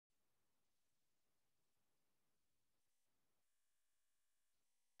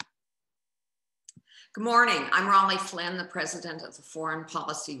Good morning. I'm Raleigh Flynn, the president of the Foreign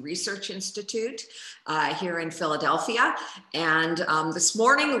Policy Research Institute here in Philadelphia. And this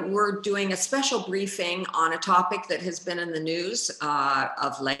morning, we're doing a special briefing on a topic that has been in the news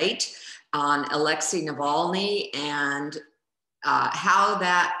of late on Alexey Navalny and how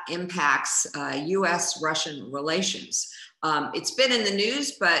that impacts US-Russian relations. It's been in the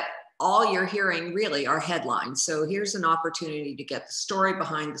news, but all you're hearing really are headlines. So here's an opportunity to get the story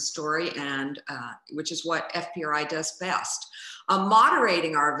behind the story, and which is what FPRI does best.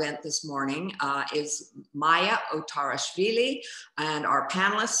 Moderating our event this morning is Maia Otarashvili, and our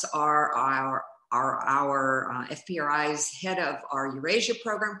panelists are our FPRI's head of our Eurasia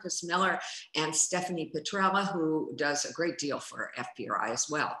Program, Chris Miller, and Stephanie Petrella, who does a great deal for FPRI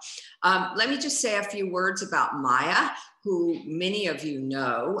as well. Let me just say a few words about Maia, who many of you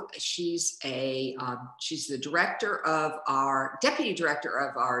know. She's the director of our deputy director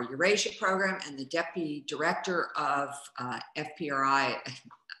of our Eurasia Program and the deputy director of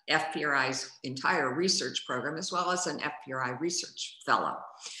FPRI's entire research program, as well as an FPRI research fellow.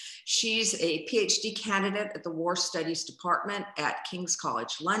 She's a PhD candidate at the War Studies Department at King's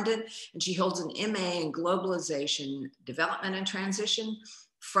College London, and she holds an MA in Globalization, Development and Transition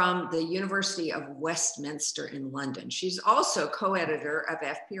from the University of Westminster in London. She's also co-editor of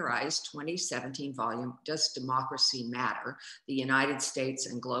FPRI's 2017 volume, Does Democracy Matter? The United States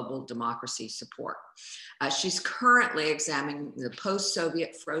and Global Democracy Support. She's currently examining the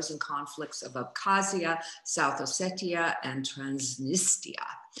post-Soviet frozen conflicts of Abkhazia, South Ossetia, and Transnistria.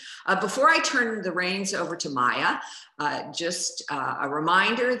 Before I turn the reins over to Maia, just a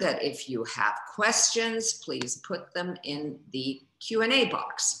reminder that if you have questions, please put them in the Q&A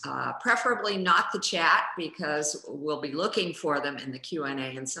box, preferably not the chat, because we'll be looking for them in the Q&A,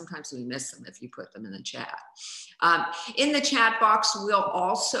 and sometimes we miss them if you put them in the chat. In the chat box, we'll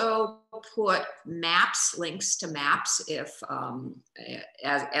also put maps, links to maps if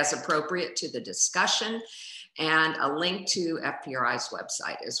as appropriate to the discussion, and a link to FPRI's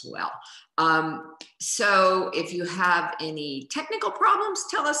website as well. So if you have any technical problems,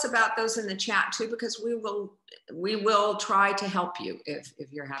 tell us about those in the chat too, because we will try to help you if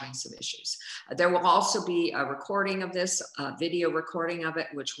you're having some issues. There will also be a recording of this, a video recording of it,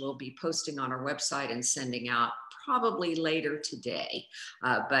 which we'll be posting on our website and sending out probably later today,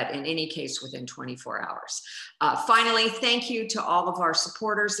 but in any case, within 24 hours. Finally, thank you to all of our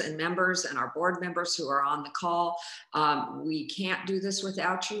supporters and members and our board members who are on the call. We can't do this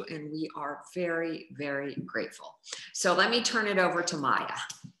without you, and we are very, very grateful. So let me turn it over to Maia.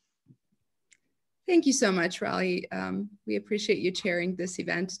 Thank you so much, Raleigh. We appreciate you chairing this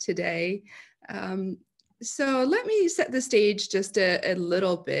event today. So let me set the stage just a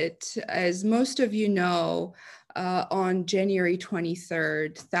little bit. As most of you know, on January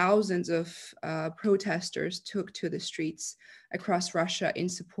 23rd, thousands of protesters took to the streets across Russia in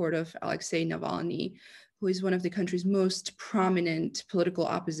support of Alexey Navalny, who is one of the country's most prominent political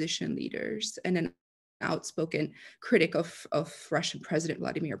opposition leaders and an outspoken critic of Russian President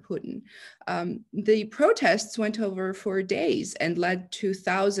Vladimir Putin. The protests went over for days and led to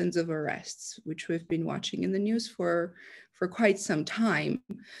thousands of arrests, which we've been watching in the news for quite some time.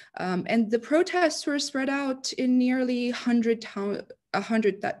 And the protests were spread out in nearly 100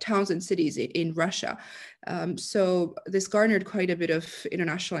 towns and cities in Russia. So this garnered quite a bit of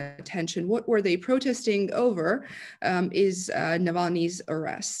international attention. What were they protesting over is Navalny's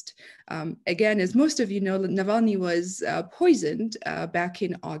arrest. Again, as most of you know, Navalny was poisoned back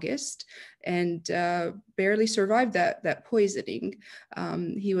in August and barely survived that poisoning.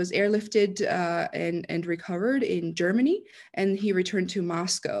 He was airlifted and recovered in Germany, and he returned to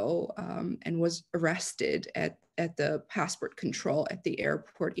Moscow and was arrested at the passport control at the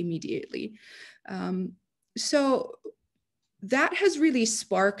airport immediately. So that has really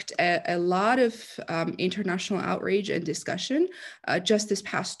sparked a lot of international outrage and discussion. Just this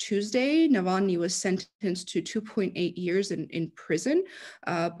past Tuesday, Navalny was sentenced to 2.8 years in prison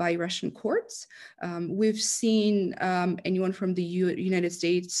by Russian courts. We've seen anyone from the United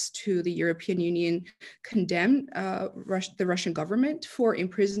States to the European Union condemn the Russian government for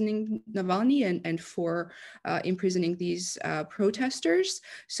imprisoning Navalny and for imprisoning these protesters.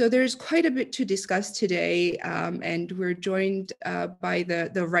 So there's quite a bit to discuss today, and we're joined joined by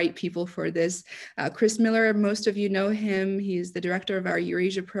the right people for this. Chris Miller, most of you know him. He's the director of our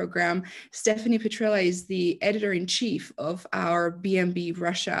Eurasia program. Stephanie Petrella is the editor-in-chief of our BMB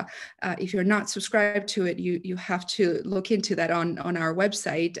Russia. If you're not subscribed to it, you have to look into that on our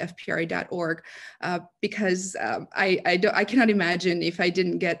website, fpri.org, because I cannot imagine if I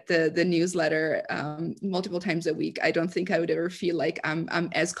didn't get the newsletter multiple times a week. I don't think I would ever feel like I'm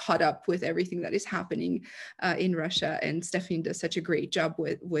as caught up with everything that is happening in Russia. And Stephanie does such a great job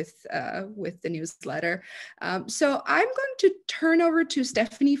with the newsletter. So I'm going to turn over to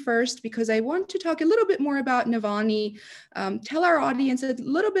Stephanie first, because I want to talk a little bit more about Navalny, tell our audience a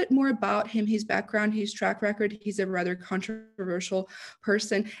little bit more about him, his background, his track record. He's a rather controversial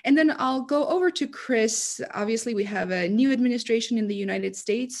person. And then I'll go over to Chris. Obviously, we have a new administration in the United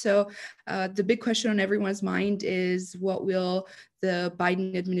States. So the big question on everyone's mind is, what will the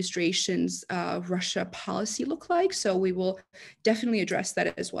Biden administration's Russia policy look like? So we will definitely address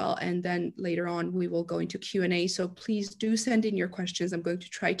that as well. And then later on, we will go into Q&A. So please do send in your questions. I'm going to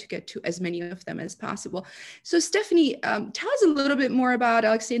try to get to as many of them as possible. So Stephanie, tell us a little bit more about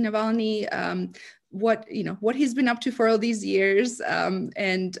Alexey Navalny, what he's been up to for all these years.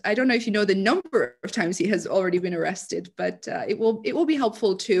 And I don't know if you know the number of times he has already been arrested, but it will be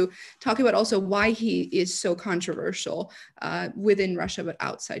helpful to talk about also why he is so controversial within Russia, but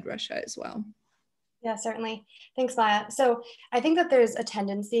outside Russia as well. Yeah, certainly. Thanks, Maia. So I think that there's a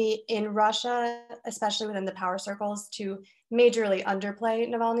tendency in Russia, especially within the power circles, to majorly underplay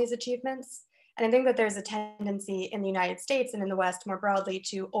Navalny's achievements. And I think that there's a tendency in the United States and in the West more broadly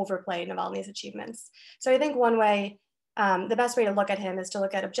to overplay Navalny's achievements. So I think one way, the best way to look at him is to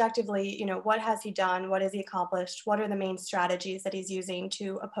look at objectively, what has he done? What has he accomplished? What are the main strategies that he's using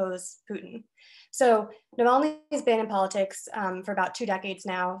to oppose Putin? So Navalny's been in politics for about 2 decades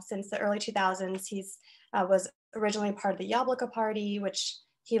now. Since the early 2000s, he's was originally part of the Yabloko party, which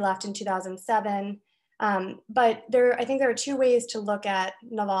he left in 2007. But I think there are 2 ways to look at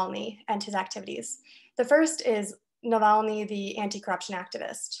Navalny and his activities. The first is Navalny, the anti-corruption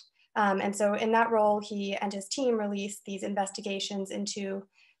activist. And so in that role, he and his team released these investigations into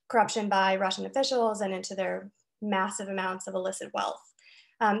corruption by Russian officials and into their massive amounts of illicit wealth.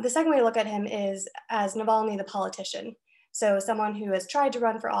 The second way to look at him is as Navalny, the politician. So someone who has tried to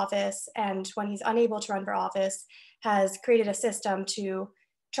run for office, and when he's unable to run for office, has created a system to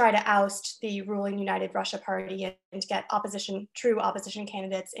try to oust the ruling United Russia party and to get true opposition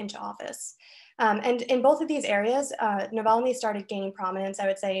candidates into office. And in both of these areas, Navalny started gaining prominence, I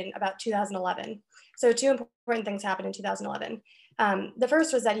would say, in about 2011. So 2 important things happened in 2011. The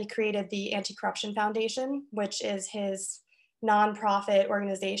first was that he created the Anti-Corruption Foundation, which is his nonprofit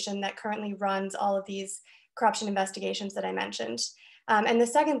organization that currently runs all of these corruption investigations that I mentioned. And the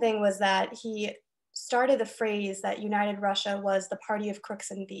second thing was that he started the phrase that United Russia was the party of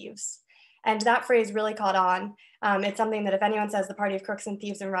crooks and thieves. And that phrase really caught on. It's something that if anyone says the party of crooks and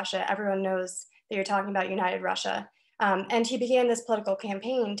thieves in Russia, everyone knows that you're talking about United Russia. And he began this political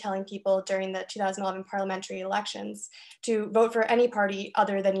campaign telling people during the 2011 parliamentary elections to vote for any party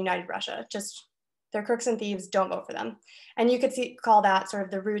other than United Russia. Just, they're crooks and thieves, don't vote for them. And you could call that sort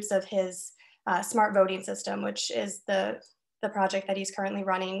of the roots of his smart voting system, which is the project that he's currently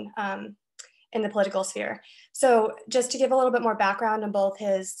running in the political sphere. So just to give a little bit more background on both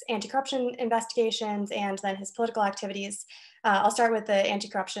his anti-corruption investigations and then his political activities, I'll start with the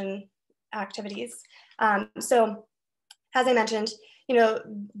anti-corruption activities. So as I mentioned,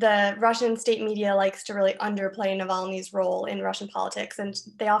 the Russian state media likes to really underplay Navalny's role in Russian politics. And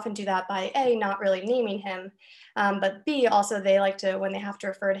they often do that by A, not really naming him, but B, also they like to, when they have to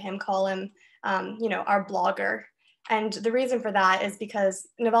refer to him, call him, our blogger. And the reason for that is because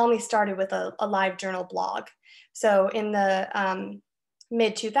Navalny started with a live journal blog. So in the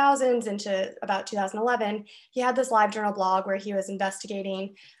mid 2000s into about 2011, he had this live journal blog where he was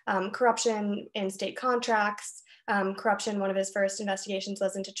investigating corruption in state contracts. Corruption, one of his first investigations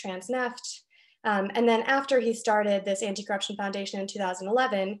was into Transneft. And then after he started this anti-corruption foundation in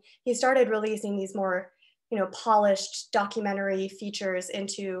 2011, he started releasing these more, polished documentary features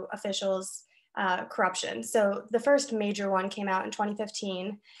into officials' corruption. So the first major one came out in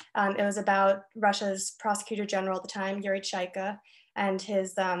 2015. It was about Russia's prosecutor general at the time, Yuri Chaika, and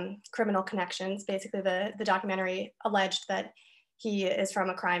his criminal connections. Basically, the documentary alleged that he is from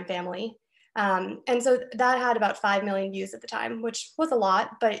a crime family. And so that had about 5 million views at the time, which was a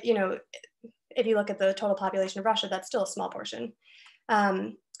lot, but if you look at the total population of Russia, that's still a small portion.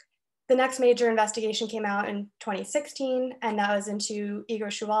 The next major investigation came out in 2016, and that was into Igor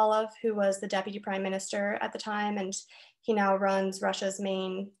Shuvalov, who was the deputy prime minister at the time, and he now runs Russia's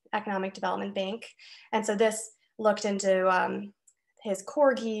main economic development bank. And so this looked into his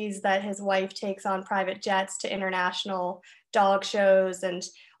corgis that his wife takes on private jets to international dog shows and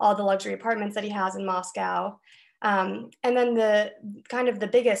all the luxury apartments that he has in Moscow. And then the kind of the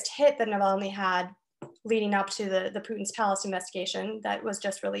biggest hit that Navalny had leading up to the Putin's Palace investigation that was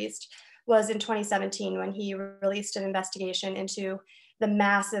just released was in 2017 when he released an investigation into the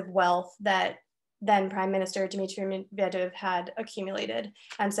massive wealth that then Prime Minister Dmitry Medvedev had accumulated.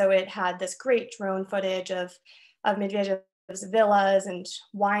 And so it had this great drone footage of Medvedev's villas and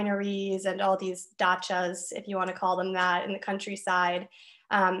wineries and all these dachas, if you want to call them that, in the countryside.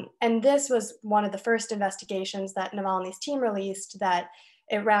 And this was one of the first investigations that Navalny's team released that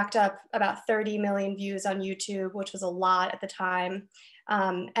it racked up about 30 million views on YouTube, which was a lot at the time.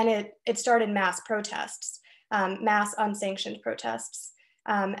 And it started mass protests, mass unsanctioned protests.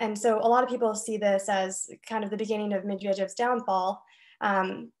 And so a lot of people see this as kind of the beginning of Medvedev's downfall.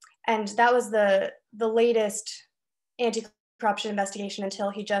 And that was the latest anti-corruption investigation until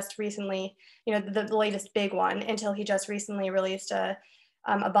he just recently, the latest big one, until he just recently released a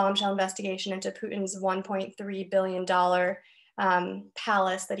bombshell investigation into Putin's $1.3 billion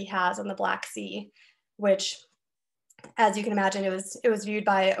palace that he has on the Black Sea, which, as you can imagine, it was viewed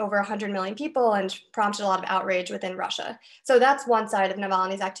by over 100 million people and prompted a lot of outrage within Russia. So that's one side of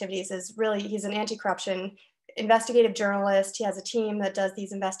Navalny's activities, is really he's an anti-corruption investigative journalist. He has a team that does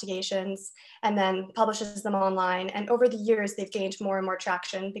these investigations and then publishes them online. And over the years, they've gained more and more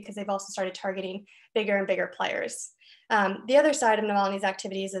traction because they've also started targeting bigger and bigger players. The other side of Navalny's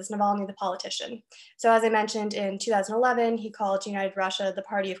activities is Navalny the politician. So as I mentioned, in 2011, he called United Russia the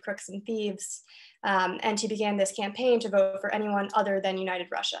party of crooks and thieves. And he began this campaign to vote for anyone other than United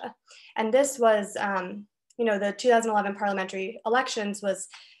Russia. And this was, the 2011 parliamentary elections was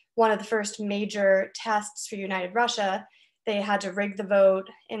one of the first major tests for United Russia. They had to rig the vote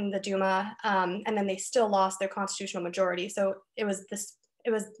in the Duma, and then they still lost their constitutional majority. So it was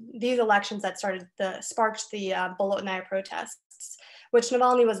these elections that sparked the Bolotnaya protests, which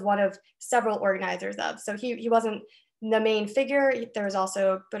Navalny was one of several organizers of. So he wasn't the main figure. There was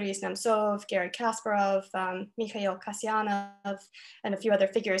also Boris Nemtsov, Garry Kasparov, Mikhail Kasyanov, and a few other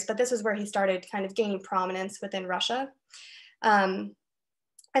figures. But this was where he started kind of gaining prominence within Russia.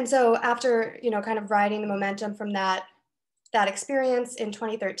 And so after, kind of riding the momentum from that experience, in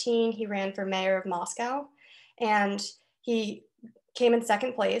 2013, he ran for mayor of Moscow, and he came in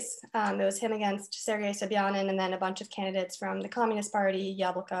second place. It was him against Sergei Sobyanin and then a bunch of candidates from the Communist Party,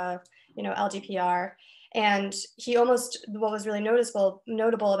 Yabloko, LDPR. And what was really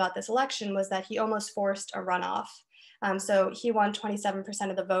notable about this election was that he almost forced a runoff. So he won 27%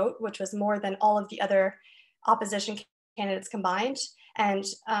 of the vote, which was more than all of the other opposition candidates combined. And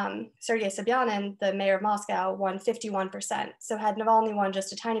Sergei Sobyanin, the mayor of Moscow, won 51%. So had Navalny won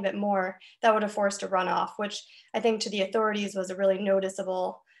just a tiny bit more, that would have forced a runoff, which I think to the authorities was a really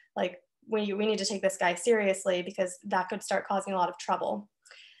noticeable, like, we need to take this guy seriously because that could start causing a lot of trouble.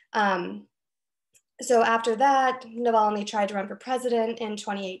 So after that, Navalny tried to run for president in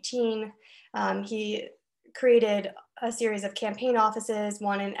 2018. He created a series of campaign offices,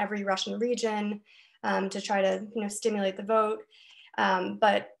 one in every Russian region, to try to stimulate the vote.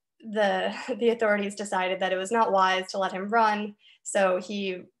 But the authorities decided that it was not wise to let him run, so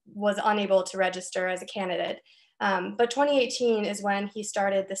he was unable to register as a candidate. But 2018 is when he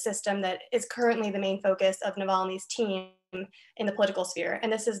started the system that is currently the main focus of Navalny's team in the political sphere,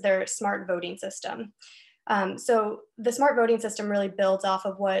 and this is their smart voting system. So the smart voting system really builds off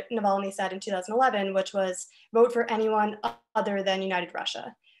of what Navalny said in 2011, which was vote for anyone other than United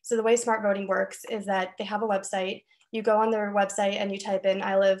Russia. So the way smart voting works is that they have a website. You go on their website and you type in,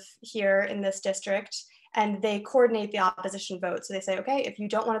 I live here in this district, and they coordinate the opposition vote. So they say, okay, if you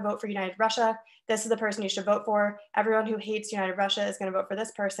don't want to vote for United Russia, this is the person you should vote for. Everyone who hates United Russia is going to vote for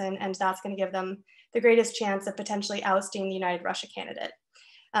this person, and that's going to give them the greatest chance of potentially ousting the United Russia candidate.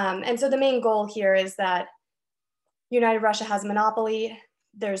 And so the main goal here is that United Russia has a monopoly.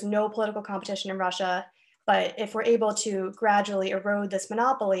 There's no political competition in Russia. But if we're able to gradually erode this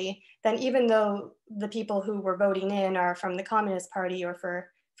monopoly, then even though the people who were voting in are from the Communist Party or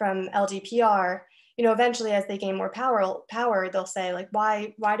from LDPR, eventually as they gain more power, they'll say, like,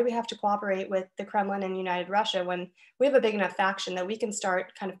 why do we have to cooperate with the Kremlin and United Russia when we have a big enough faction that we can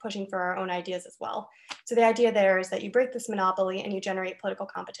start kind of pushing for our own ideas as well? So the idea there is that you break this monopoly and you generate political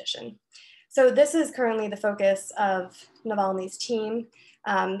competition. So this is currently the focus of Navalny's team.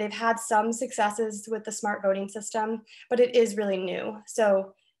 They've had some successes with the smart voting system, but it is really new.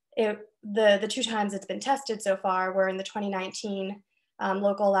 So the two times it's been tested so far were in the 2019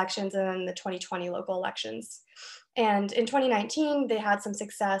 local elections and then the 2020 local elections. And in 2019, they had some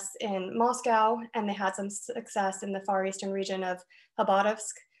success in Moscow, and they had some success in the far eastern region of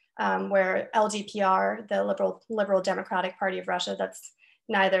Khabarovsk, where LDPR, the Liberal Democratic Party of Russia, that's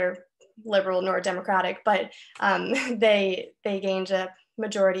neither liberal nor democratic, but they gained a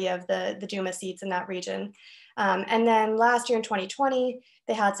majority of the Duma seats in that region. And then last year in 2020,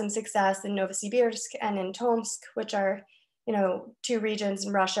 they had some success in Novosibirsk and in Tomsk, which are, two regions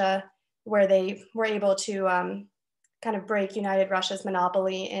in Russia where they were able to kind of break United Russia's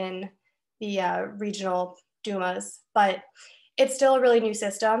monopoly in the regional Dumas. But it's still a really new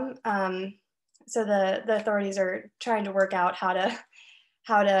system. So the authorities are trying to work out how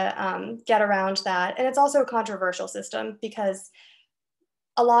to get around that. And it's also a controversial system because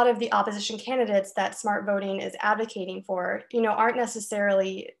a lot of the opposition candidates that smart voting is advocating for, aren't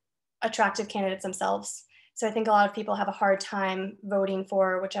necessarily attractive candidates themselves. So I think a lot of people have a hard time voting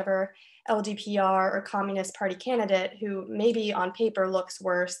for whichever LDPR or Communist Party candidate who maybe on paper looks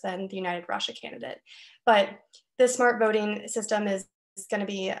worse than the United Russia candidate. But this smart voting system is going to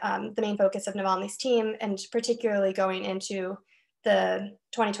be the main focus of Navalny's team, and particularly going into the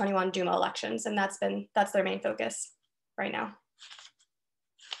 2021 Duma elections. And that's their main focus right now.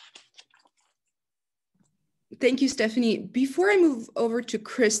 Thank you, Stephanie. Before I move over to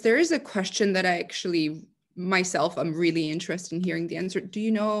Chris, there is a question that I actually myself, I'm really interested in hearing the answer. Do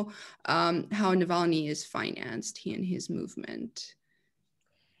you know how Navalny is financed, he and his movement?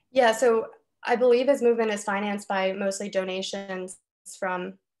 Yeah, so I believe his movement is financed by mostly donations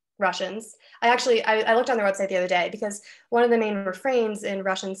from Russians. I looked on their website the other day because one of the main refrains in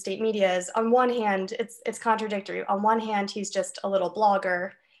Russian state media is, on one hand, it's contradictory. On one hand, he's just a little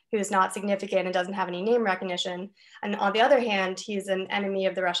blogger who's not significant and doesn't have any name recognition. And on the other hand, he's an enemy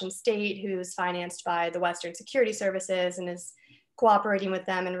of the Russian state who's financed by the Western security services and is cooperating with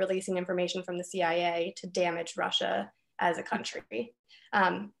them and releasing information from the CIA to damage Russia as a country.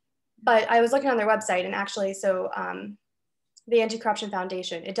 But I was looking on their website, and actually, so the Anti-Corruption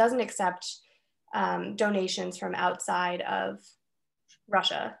Foundation, it doesn't accept donations from outside of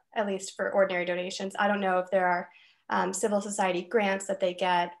Russia, at least for ordinary donations. I don't know if there are civil society grants that they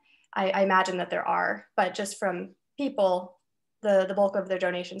get. I imagine that there are, but just from people, the bulk of their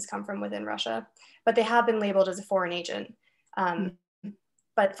donations come from within Russia. But they have been labeled as a foreign agent.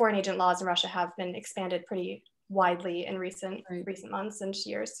 But foreign agent laws in Russia have been expanded pretty widely in recent months and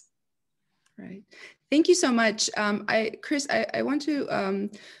years. Right. Thank you so much. Chris, I want to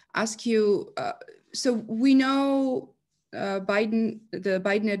ask you, so we know the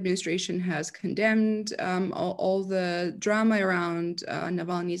Biden administration has condemned all the drama around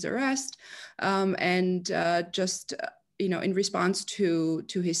Navalny's arrest, and just in response to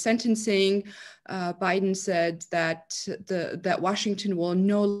his sentencing, Biden said that Washington will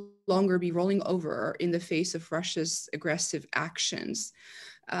no longer be rolling over in the face of Russia's aggressive actions.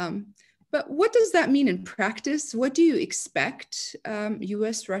 But what does that mean in practice? What do you expect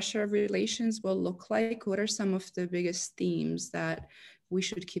US-Russia relations will look like? What are some of the biggest themes that we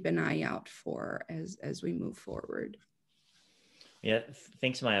should keep an eye out for as we move forward? Yeah,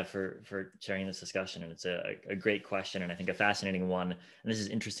 thanks, Maia, for sharing this discussion. And it's a great question, and I think a fascinating one. And this is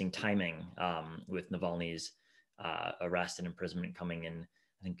interesting timing with Navalny's arrest and imprisonment coming in.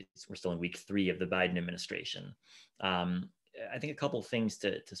 I think we're still in week 3 of the Biden administration. I think a couple of things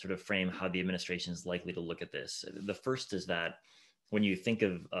to sort of frame how the administration is likely to look at this. The first is that when you think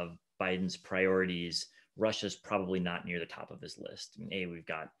of Biden's priorities, Russia's probably not near the top of his list. I mean, we've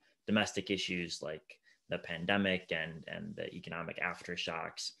got domestic issues like the pandemic and the economic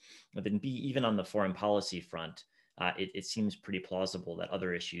aftershocks. But then even on the foreign policy front, it seems pretty plausible that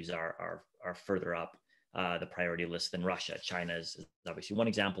other issues are further up the priority list than Russia. China is obviously one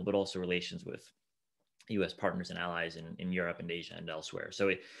example, but also relations with US partners and allies in Europe and Asia and elsewhere.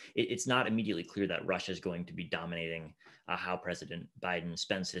 So it's not immediately clear that Russia is going to be dominating how President Biden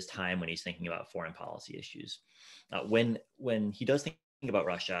spends his time when he's thinking about foreign policy issues. When he does think about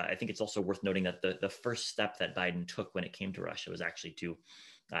Russia, I think it's also worth noting that the first step that Biden took when it came to Russia was actually to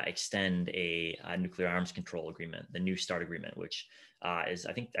extend a nuclear arms control agreement, the New START agreement, which is,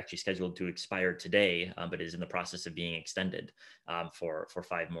 I think, actually scheduled to expire today, but is in the process of being extended for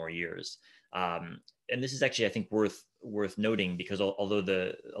 5 more years. And this is actually, I think, worth noting, because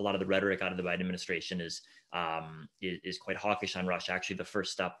although a lot of the rhetoric out of the Biden administration is quite hawkish on Russia, actually the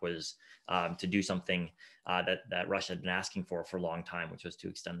first step was to do something that Russia had been asking for a long time, which was to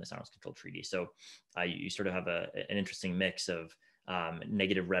extend this arms control treaty. So you sort of have an interesting mix of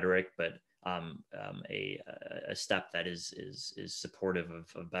negative rhetoric, but a step that is supportive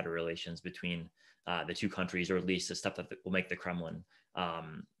of better relations between the two countries, or at least a step that will make the Kremlin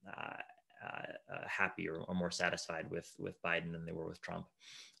happy or more satisfied with Biden than they were with Trump.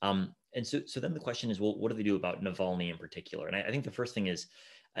 And so then the question is, well, what do they do about Navalny in particular? And I think the first thing is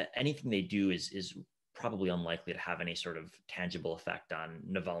anything they do is probably unlikely to have any sort of tangible effect on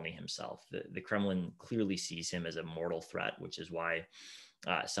Navalny himself. The Kremlin clearly sees him as a mortal threat, which is why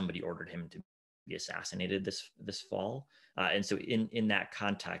somebody ordered him to be assassinated this fall. And so in that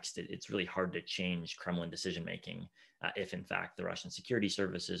context, it's really hard to change Kremlin decision-making if in fact the Russian security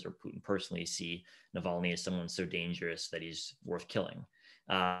services or Putin personally see Navalny as someone so dangerous that he's worth killing.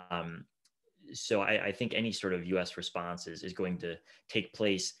 So I think any sort of US response is going to take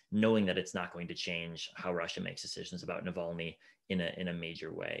place knowing that it's not going to change how Russia makes decisions about Navalny in a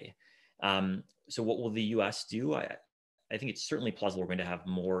major way. So what will the US do? I think it's certainly plausible we're going to have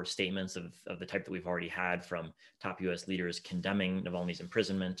more statements of the type that we've already had from top US leaders condemning Navalny's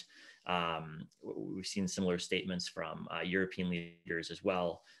imprisonment. We've seen similar statements from European leaders as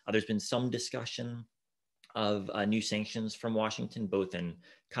well. There's been some discussion of new sanctions from Washington, both in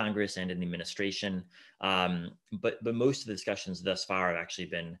Congress and in the administration. But most of the discussions thus far have actually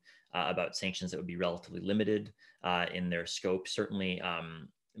been about sanctions that would be relatively limited in their scope. Certainly,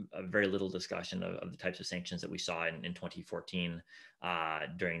 a very little discussion of the types of sanctions that we saw in 2014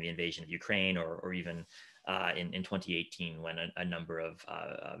 during the invasion of Ukraine, or even in 2018 when a number of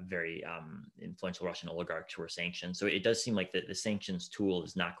very influential Russian oligarchs were sanctioned. So it does seem like the sanctions tool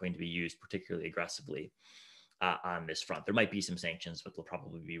is not going to be used particularly aggressively on this front. There might be some sanctions, but they'll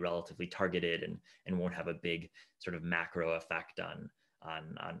probably be relatively targeted and won't have a big sort of macro effect on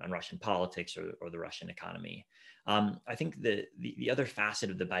Russian politics or the Russian economy. I think the other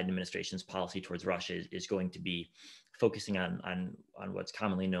facet of the Biden administration's policy towards Russia is going to be focusing on what's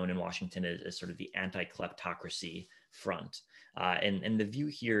commonly known in Washington as sort of the anti-kleptocracy front. And the view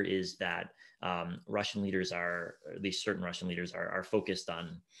here is that Russian leaders or at least certain Russian leaders are focused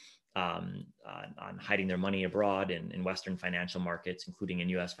on hiding their money abroad in Western financial markets, including in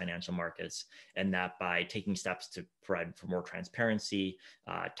US financial markets, and that by taking steps to provide for more transparency,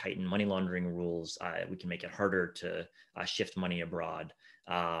 tighten money laundering rules, we can make it harder to shift money abroad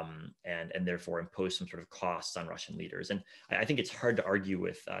and therefore impose some sort of costs on Russian leaders. And I think it's hard to argue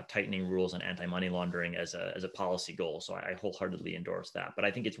with tightening rules on anti-money laundering as a policy goal. So I wholeheartedly endorse that. But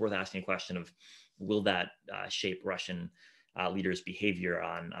I think it's worth asking a question of, will that shape Russian leaders' behavior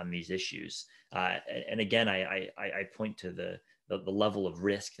on these issues? And again, I point to the level of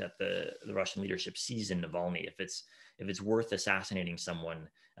risk that the Russian leadership sees in Navalny. If it's worth assassinating someone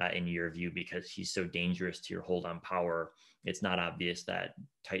in your view because he's so dangerous to your hold on power, it's not obvious that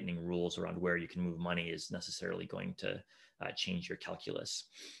tightening rules around where you can move money is necessarily going to change your calculus.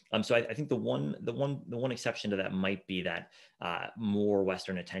 So I think the one exception to that might be that more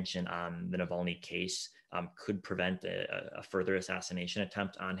Western attention on the Navalny case could prevent a further assassination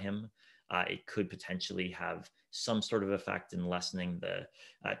attempt on him. It could potentially have some sort of effect in lessening the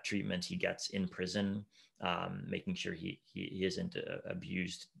treatment he gets in prison, making sure he isn't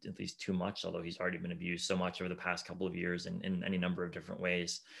abused at least too much, although he's already been abused so much over the past couple of years in any number of different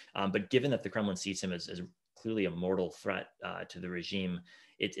ways. But given that the Kremlin sees him as clearly a mortal threat to the regime,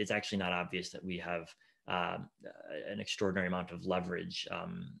 it's actually not obvious that we have an extraordinary amount of leverage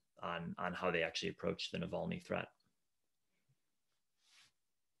on how they actually approach the Navalny threat.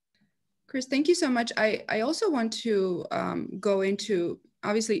 Chris, thank you so much. I also want to go into,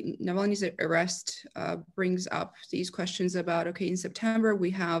 obviously, Navalny's arrest brings up these questions about, okay, in September, we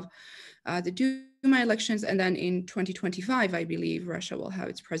have the Duma elections, and then in 2025, I believe, Russia will have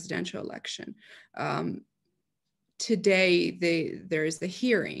its presidential election. Today, there is the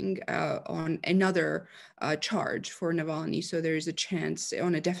hearing on another charge for Navalny. So there is a chance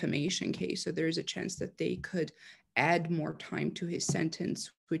on a defamation case. So there is a chance that they could add more time to his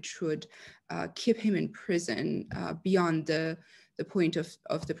sentence, which would keep him in prison beyond the point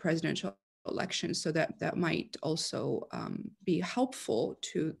of the presidential election. So that might also be helpful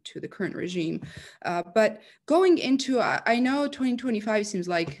to the current regime. But going into, I know 2025 seems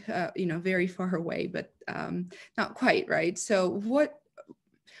like very far away, but not quite, right? So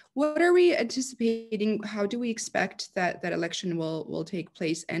what are we anticipating? How do we expect that election will take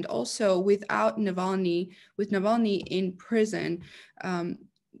place? And also, with Navalny in prison,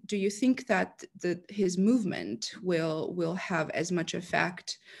 do you think that his movement will have as much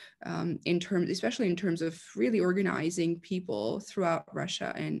effect especially in terms of really organizing people throughout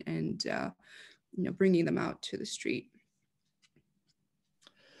Russia and bringing them out to the street?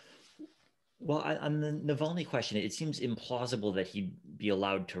 Well, on the Navalny question, it seems implausible that he'd be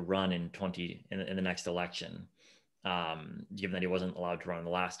allowed to run in the next election. given that he wasn't allowed to run the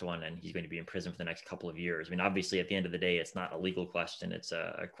last one and he's going to be in prison for the next couple of years. I mean, obviously, at the end of the day, it's not a legal question. It's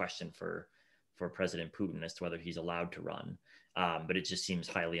a question for President Putin as to whether he's allowed to run. But it just seems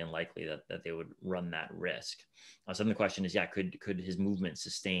highly unlikely that they would run that risk. So then the question is, could his movement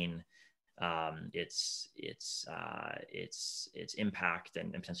sustain its impact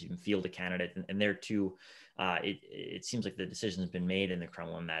and potentially even field a candidate? And there too, it seems like the decision has been made in the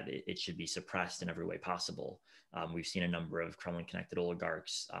Kremlin that it should be suppressed in every way possible. We've seen a number of Kremlin-connected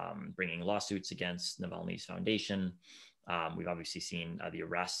oligarchs bringing lawsuits against Navalny's foundation. We've obviously seen the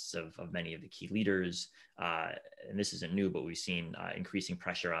arrests of many of the key leaders, and this isn't new, but we've seen increasing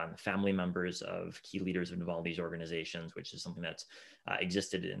pressure on family members of key leaders of Navalny's organizations, which is something that's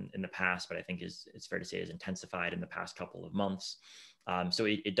existed in the past, but I think it's fair to say has intensified in the past couple of months. So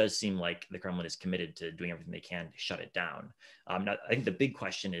it does seem like the Kremlin is committed to doing everything they can to shut it down. Now, I think the big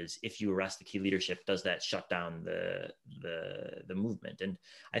question is, if you arrest the key leadership, does that shut down the movement? And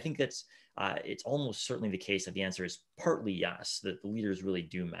I think it's almost certainly the case that the answer is partly yes, that the leaders really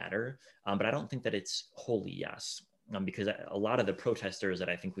do matter, but I don't think that it's wholly yes. Because a lot of the protesters that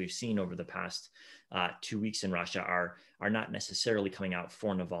I think we've seen over the past 2 weeks in Russia are not necessarily coming out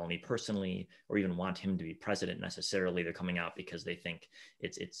for Navalny personally, or even want him to be president necessarily. They're coming out because they think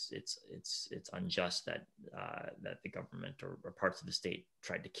it's unjust that the government or parts of the state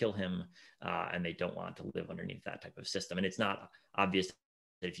tried to kill him, and they don't want to live underneath that type of system. And it's not obvious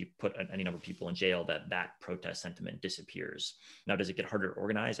that if you put any number of people in jail, that protest sentiment disappears. Now, does it get harder to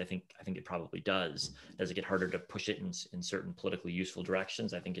organize? I think it probably does. Does it get harder to push it in certain politically useful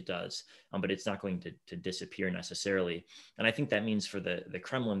directions? I think it does, but it's not going to disappear necessarily. And I think that means for the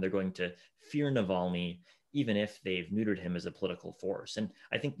Kremlin, they're going to fear Navalny, even if they've neutered him as a political force. And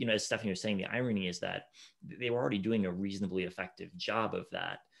I think, as Stephanie was saying, the irony is that they were already doing a reasonably effective job of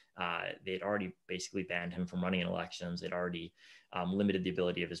that. They'd already basically banned him from running in elections. They'd already limited the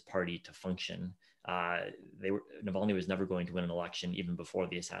ability of his party to function. Navalny was never going to win an election even before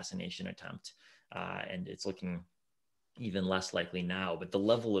the assassination attempt. And it's looking even less likely now. But the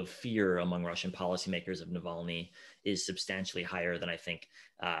level of fear among Russian policymakers of Navalny is substantially higher than I think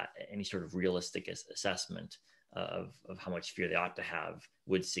any sort of realistic assessment of how much fear they ought to have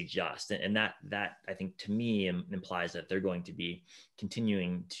would suggest. And that I think, to me, implies that they're going to be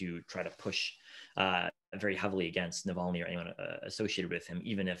continuing to try to push very heavily against Navalny or anyone associated with him,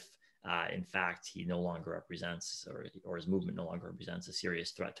 even if in fact he no longer represents, or his movement no longer represents, a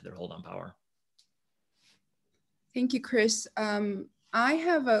serious threat to their hold on power. Thank you, Chris. I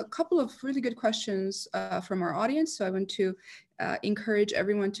have a couple of really good questions from our audience, so I want to encourage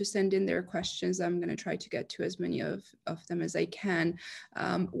everyone to send in their questions. I'm going to try to get to as many of them as I can.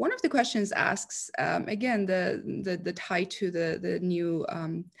 One of the questions asks, again, the tie to the new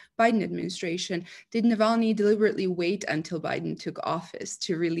Biden administration. Did Navalny deliberately wait until Biden took office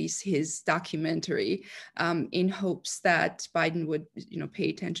to release his documentary in hopes that Biden would, pay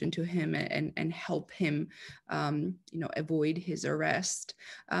attention to him and help him, avoid his arrest?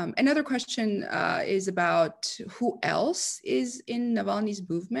 Another question is about who else is in Navalny's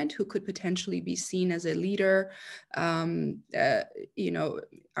movement who could potentially be seen as a leader. Are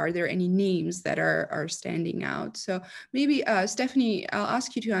there any names that are standing out? So maybe Stephanie, I'll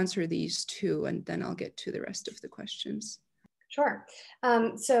ask you to answer these two, and then I'll get to the rest of the questions. Sure.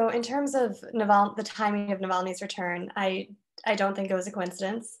 So in terms of the timing of Navalny's return, I don't think it was a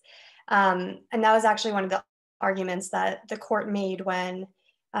coincidence. And that was actually one of the arguments that the court made when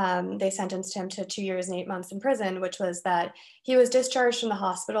they sentenced him to 2 years and 8 months in prison, which was that he was discharged from the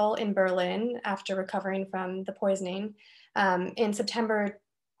hospital in Berlin after recovering from the poisoning on September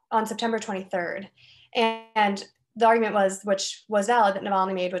 23rd. And the argument which was valid, that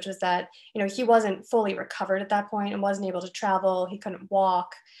Navalny made, which was that, he wasn't fully recovered at that point and wasn't able to travel. He couldn't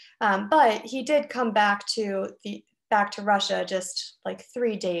walk, but he did come back to Russia just like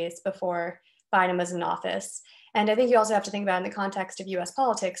 3 days before Biden was in office. And I think you also have to think about it in the context of US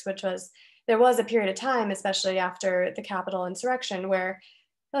politics, which was, there was a period of time, especially after the Capitol insurrection, where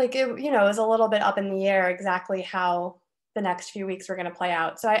it was a little bit up in the air exactly how the next few weeks were going to play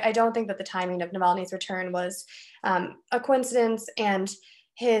out. So I don't think that the timing of Navalny's return was a coincidence. And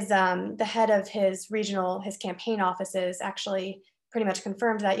the head of his campaign offices actually pretty much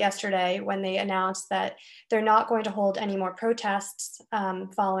confirmed that yesterday when they announced that they're not going to hold any more protests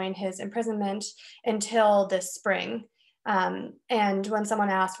following his imprisonment until this spring. And when someone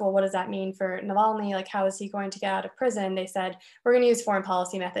asked, well, what does that mean for Navalny? Like, how is he going to get out of prison? They said, we're going to use foreign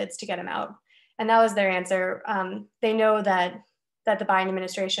policy methods to get him out. And that was their answer. They know that the Biden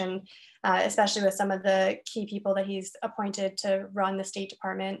administration, especially with some of the key people that he's appointed to run the State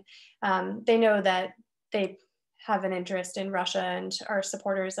Department, they know that they have an interest in Russia and are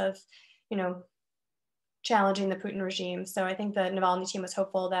supporters of, challenging the Putin regime. So I think the Navalny team was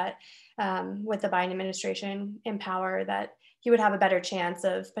hopeful that with the Biden administration in power, that he would have a better chance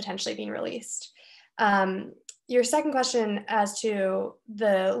of potentially being released. Your second question as to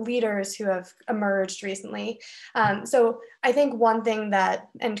the leaders who have emerged recently. So I think one thing that,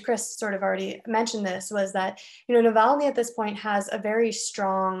 and Chris sort of already mentioned this, was that, Navalny at this point has a very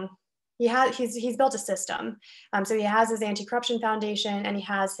strong, he's built a system. So he has his anti-corruption foundation and he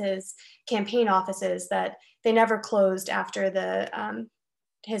has his campaign offices that they never closed after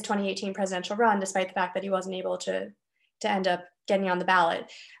his 2018 presidential run, despite the fact that he wasn't able to end up getting on the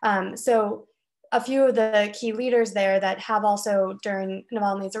ballot. So a few of the key leaders there that have also, during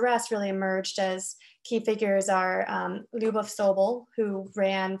Navalny's arrest, really emerged as key figures are Lyubov Sobol, who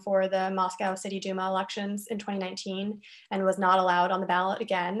ran for the Moscow City Duma elections in 2019 and was not allowed on the ballot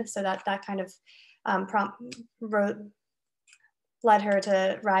again. So that kind of led her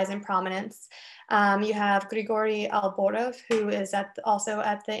to rise in prominence. You have Grigory Alborov, who is also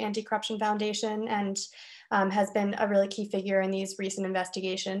at the Anti-Corruption Foundation and has been a really key figure in these recent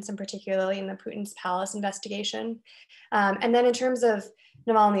investigations, and particularly in the Putin's Palace investigation. And then in terms of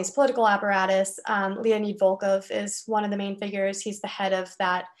Navalny's political apparatus, Leonid Volkov is one of the main figures. He's the head of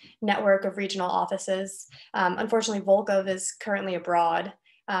that network of regional offices. Unfortunately, Volkov is currently abroad.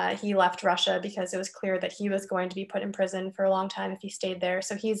 He left Russia because it was clear that he was going to be put in prison for a long time if he stayed there.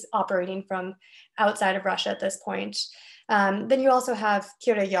 So he's operating from outside of Russia at this point. Then you also have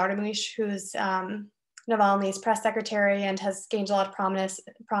Kira Yarmysh, who's Navalny's press secretary and has gained a lot of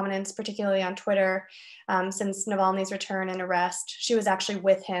prominence, particularly on Twitter, since Navalny's return and arrest. She was actually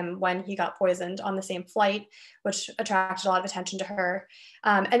with him when he got poisoned on the same flight, which attracted a lot of attention to her.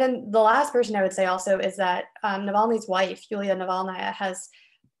 And then the last person I would say also is that Navalny's wife, Yulia Navalnaya, has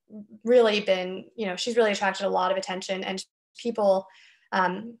really been, she's really attracted a lot of attention, and people,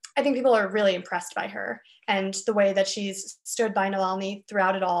 I think people are really impressed by her and the way that she's stood by Navalny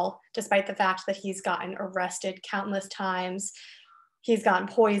throughout it all, despite the fact that he's gotten arrested countless times, he's gotten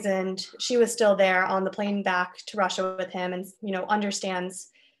poisoned. She was still there on the plane back to Russia with him and, understands,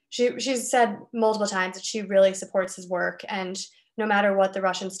 she's said multiple times that she really supports his work, and no matter what the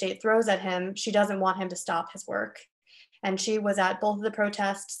Russian state throws at him, she doesn't want him to stop his work. And she was at both of the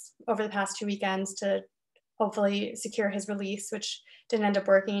protests over the past 2 weekends to hopefully secure his release, which didn't end up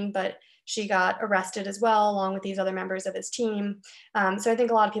working, but she got arrested as well, along with these other members of his team. So I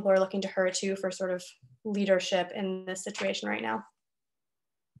think a lot of people are looking to her too for sort of leadership in this situation right now.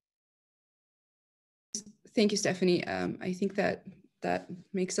 Thank you, Stephanie. I think that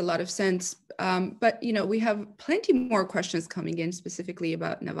makes a lot of sense. But, we have plenty more questions coming in specifically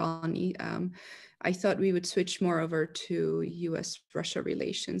about Navalny. I thought we would switch more over to US-Russia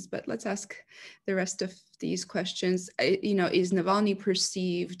relations, but let's ask the rest of these questions. Is Navalny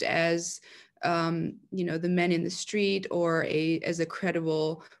perceived as, the man in the street, or as a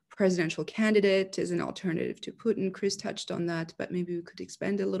credible presidential candidate, as an alternative to Putin? Chris touched on that, but maybe we could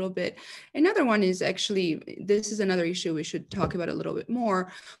expand a little bit. Another one is actually, this is another issue we should talk about a little bit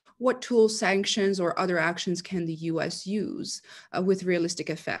more. What tools, sanctions, or other actions can the US use with realistic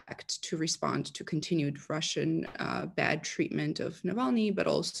effect to respond to continued Russian bad treatment of Navalny, but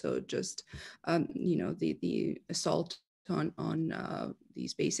also just, the assault on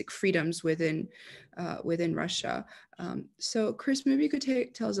these basic freedoms within Russia. So Chris, maybe you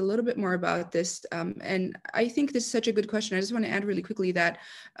could tell us a little bit more about this. And I think this is such a good question. I just want to add really quickly that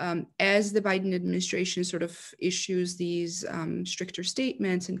as the Biden administration sort of issues these stricter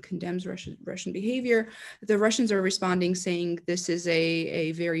statements and condemns Russian behavior, the Russians are responding saying this is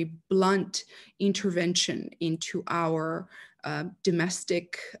a very blunt intervention into our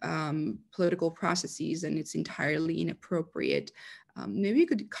domestic political processes, and it's entirely inappropriate. Maybe you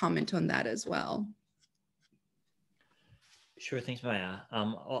could comment on that as well. Sure, thanks, Maia.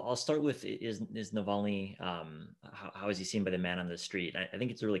 I'll start with, is Navalny, how is he seen by the man on the street? I think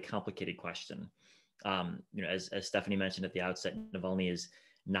it's a really complicated question. As Stephanie mentioned at the outset, Navalny is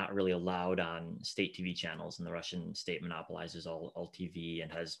not really allowed on state TV channels, and the Russian state monopolizes all TV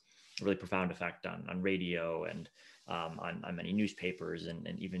and has a really profound effect on radio and on many newspapers and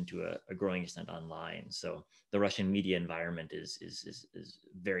even to a growing extent online. So the Russian media environment is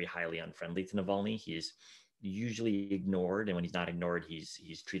very highly unfriendly to Navalny. He is usually ignored, and when he's not ignored,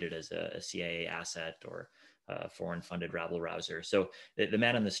 he's treated as a CIA asset or a foreign funded rabble rouser. So the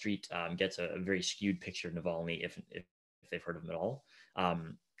man on the street gets a very skewed picture of Navalny if they've heard of him at all.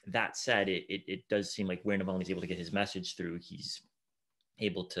 That said, it does seem like where Navalny is able to get his message through, he's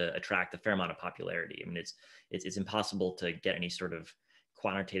able to attract a fair amount of popularity. I mean, it's impossible to get any sort of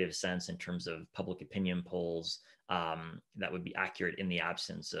quantitative sense in terms of public opinion polls that would be accurate in the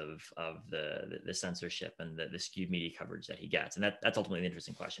absence of the censorship and the skewed media coverage that he gets. And that's ultimately the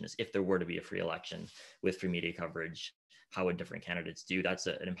interesting question, is if there were to be a free election with free media coverage, how would different candidates do? That's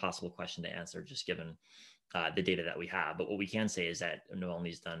an impossible question to answer, just given the data that we have. But what we can say is that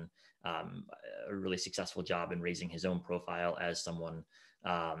Navalny's done a really successful job in raising his own profile as someone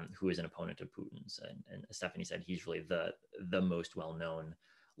who is an opponent of Putin's. And as Stephanie said, he's really the most well-known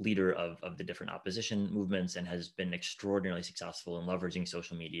leader of the different opposition movements, and has been extraordinarily successful in leveraging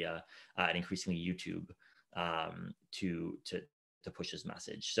social media and increasingly YouTube to push his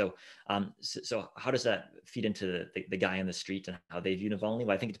message. So how does that feed into the guy in the street and how they view Navalny?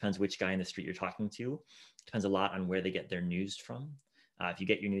 Well, I think it depends which guy in the street you're talking to. It depends a lot on where they get their news from. If you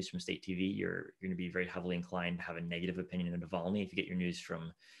get your news from state TV, you're going to be very heavily inclined to have a negative opinion of Navalny. If you get your news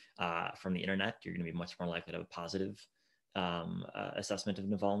from the internet, you're going to be much more likely to have a positive assessment of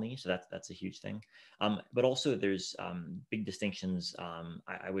Navalny. So that's a huge thing. But also there's big distinctions,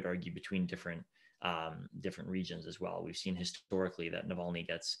 I would argue, between different regions as well. We've seen historically that Navalny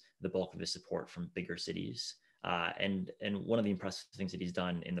gets the bulk of his support from bigger cities. And one of the impressive things that he's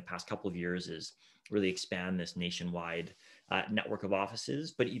done in the past couple of years is really expand this nationwide network of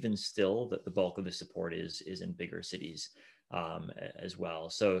offices. But even still, the bulk of the support is in bigger cities as well.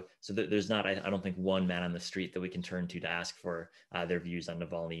 So there's not, I don't think, one man on the street that we can turn to ask for their views on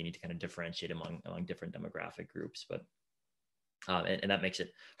Navalny. You need to kind of differentiate among different demographic groups. But and that makes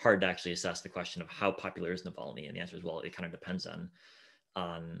it hard to actually assess the question of how popular is Navalny. And the answer is, well, it kind of depends on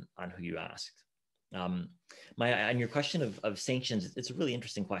who you asked. Maia, on your question of sanctions, it's a really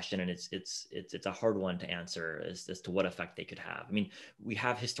interesting question, and it's a hard one to answer as to what effect they could have. I mean, we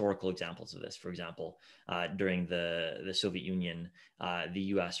have historical examples of this. For example, during the Soviet Union, the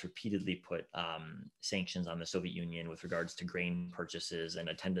U.S. repeatedly put sanctions on the Soviet Union with regards to grain purchases and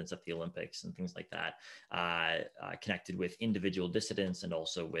attendance at the Olympics and things like that, connected with individual dissidents and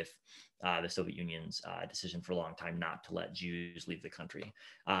also with the Soviet Union's decision for a long time not to let Jews leave the country.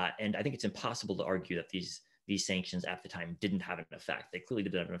 And I think it's impossible to argue that these sanctions at the time didn't have an effect. They clearly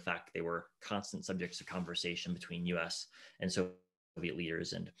did have an effect. They were constant subjects of conversation between US and Soviet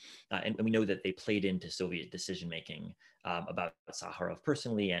leaders. And we know that they played into Soviet decision-making about Sakharov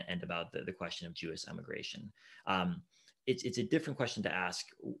personally and about the question of Jewish emigration. It's a different question to ask,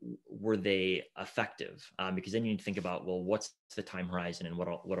 were they effective? Because then you need to think about, well, what's the time horizon and what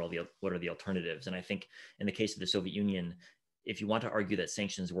are the alternatives? And I think in the case of the Soviet Union, if you want to argue that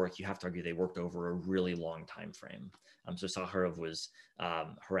sanctions work, you have to argue they worked over a really long time frame. So Sakharov was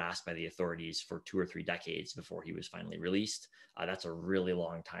harassed by the authorities for 2 or 3 decades before he was finally released. That's a really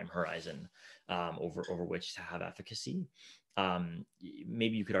long time horizon over which to have efficacy.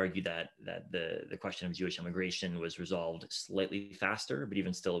 Maybe you could argue that the question of Jewish immigration was resolved slightly faster, but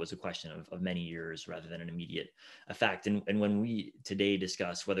even still it was a question of many years rather than an immediate effect. And when we today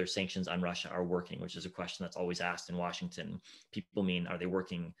discuss whether sanctions on Russia are working, which is a question that's always asked in Washington, people mean, are they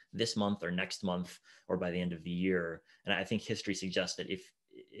working this month or next month or by the end of the year? And I think history suggests that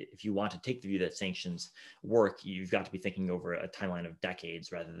if you want to take the view that sanctions work, you've got to be thinking over a timeline of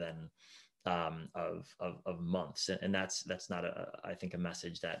decades rather than of months, and that's not I think a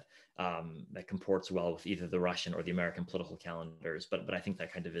message that that comports well with either the Russian or the American political calendars. But I think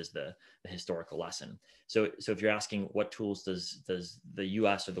that kind of is the historical lesson. So if you're asking what tools does the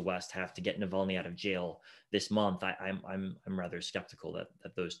U.S. or the West have to get Navalny out of jail this month, I'm rather skeptical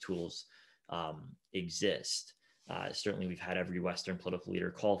that those tools exist. Certainly, we've had every Western political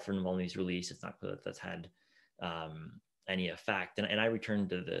leader call for Navalny's release. It's not clear that that's had any effect. And I return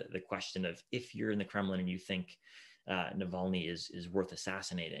to the question of, if you're in the Kremlin and you think Navalny is worth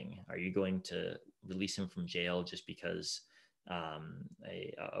assassinating, are you going to release him from jail just because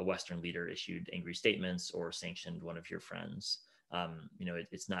a Western leader issued angry statements or sanctioned one of your friends?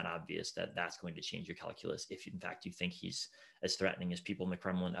 It's not obvious that that's going to change your calculus if in fact you think he's as threatening as people in the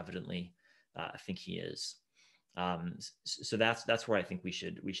Kremlin evidently think he is. So that's where I think we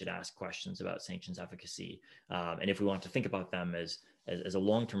should ask questions about sanctions efficacy. And if we want to think about them as a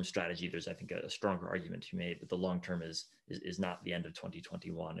long-term strategy, there's, I think, a stronger argument to be made that the long-term is not the end of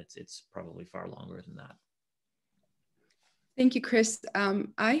 2021. It's probably far longer than that. Thank you, Chris. I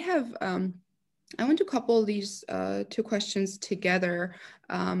want to couple these 2 questions together.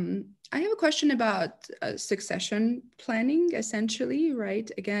 I have a question about succession planning, essentially, right?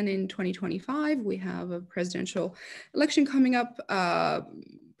 Again, in 2025, we have a presidential election coming up.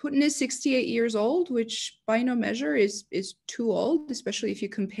 Putin is 68 years old, which by no measure is too old, especially if you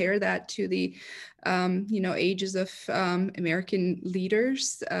compare that to the ages of American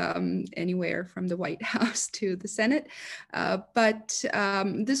leaders, anywhere from the White House to the Senate. But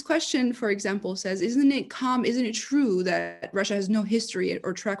this question, for example, says, isn't it true that Russia has no history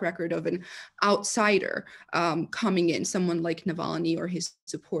or track record of an outsider coming in, someone like Navalny or his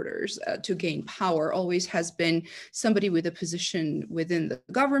supporters, to gain power? Always has been somebody with a position within the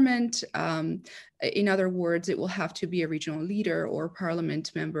government. In other words, it will have to be a regional leader or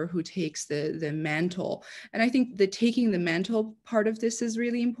parliament member who takes the mantle. And I think the taking the mantle part of this is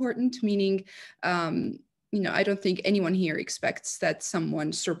really important, meaning, I don't think anyone here expects that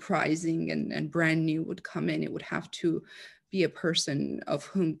someone surprising and brand new would come in. It would have to be a person of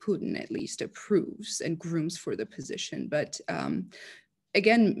whom Putin at least approves and grooms for the position. But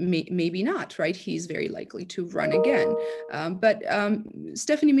again, maybe not, right? He's very likely to run again. But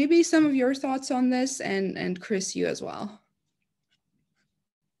Stephanie, maybe some of your thoughts on this, and Chris, you as well.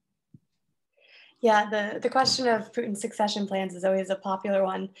 Yeah, the question of Putin's succession plans is always a popular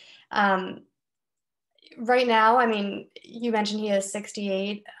one. Right now, I mean, you mentioned he is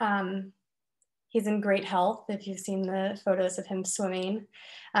 68. He's in great health, if you've seen the photos of him swimming.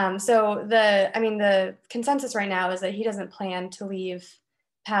 So the consensus right now is that he doesn't plan to leave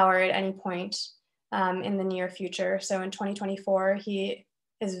power at any point in the near future. So in 2024, he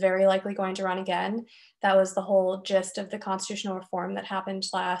is very likely going to run again. That was the whole gist of the constitutional reform that happened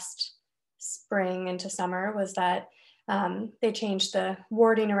last spring into summer, was that they changed the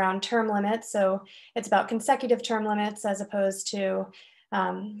wording around term limits. So it's about consecutive term limits as opposed to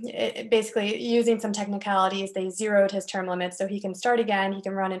basically using some technicalities. They zeroed his term limits so he can start again. He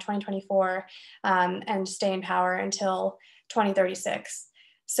can run in 2024 and stay in power until 2036.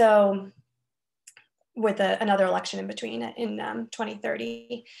 So with another election in between in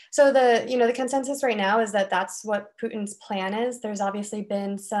 2030. So the consensus right now is that that's what Putin's plan is. There's obviously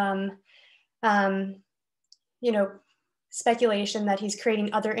been some speculation that he's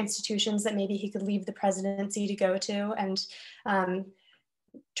creating other institutions that maybe he could leave the presidency to go to, and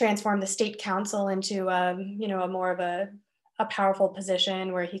transform the state council into a more of a powerful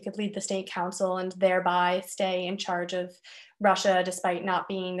position where he could lead the state council and thereby stay in charge of Russia despite not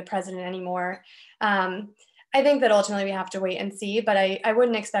being the president anymore. I think that ultimately we have to wait and see, but I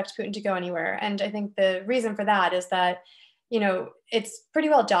wouldn't expect Putin to go anywhere. And I think the reason for that is that, it's pretty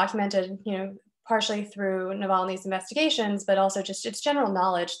well documented, partially through Navalny's investigations, but also just it's general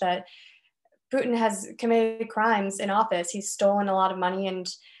knowledge that Putin has committed crimes in office. He's stolen a lot of money,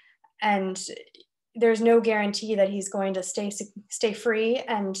 and there's no guarantee that he's going to stay free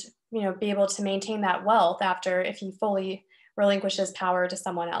and be able to maintain that wealth if he fully relinquishes power to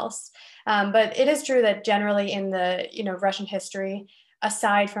someone else. But it is true that generally in the Russian history,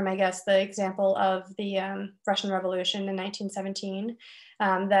 aside from I guess the example of the Russian Revolution in 1917,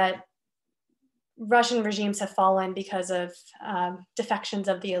 that Russian regimes have fallen because of defections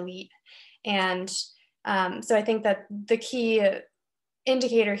of the elite. And so I think that the key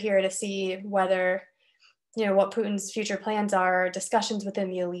indicator here to see whether, what Putin's future plans are discussions within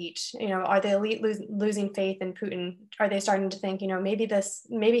the elite. Are the elite losing faith in Putin? Are they starting to think,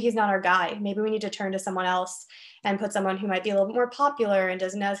 maybe he's not our guy. Maybe we need to turn to someone else and put someone who might be a little bit more popular and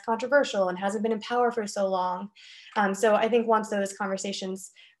isn't as controversial and hasn't been in power for so long. So I think once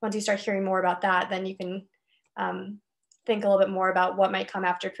you start hearing more about that, then you can think a little bit more about what might come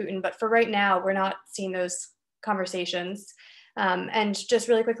after Putin. But for right now, we're not seeing those conversations. And just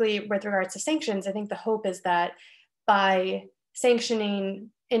really quickly with regards to sanctions, I think the hope is that by sanctioning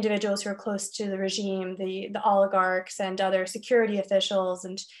individuals who are close to the regime, the oligarchs and other security officials,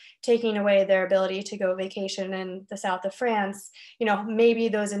 and taking away their ability to go vacation in the south of France, maybe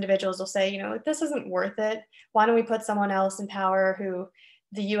those individuals will say, this isn't worth it. Why don't we put someone else in power who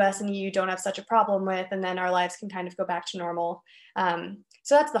the US and EU don't have such a problem with, and then our lives can kind of go back to normal.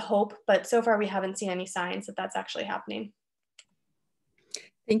 So that's the hope, but so far we haven't seen any signs that that's actually happening.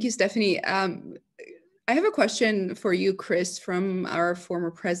 Thank you, Stephanie. I have a question for you, Chris, from our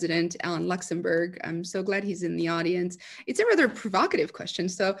former president, Alan Luxembourg. I'm so glad he's in the audience. It's a rather provocative question.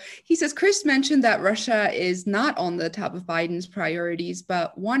 So he says, Chris mentioned that Russia is not on the top of Biden's priorities,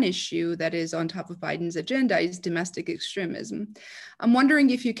 but one issue that is on top of Biden's agenda is domestic extremism. I'm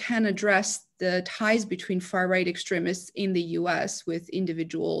wondering if you can address the ties between far-right extremists in the US with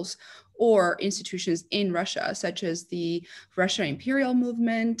individuals or institutions in Russia, such as the Russia imperial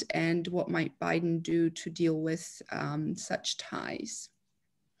movement, and what might Biden do to deal with such ties?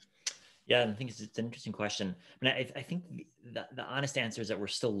 Yeah, I think it's an interesting question. I mean, I think the honest answer is that we're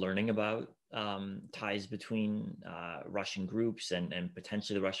still learning about ties between Russian groups and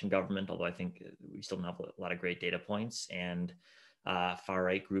potentially the Russian government, although I think we still don't have a lot of great data points, and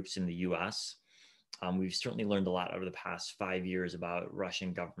far-right groups in the US. We've certainly learned a lot over the past 5 years about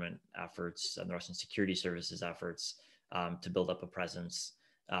Russian government efforts and the Russian security services efforts to build up a presence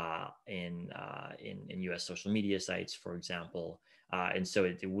in US social media sites, for example. And so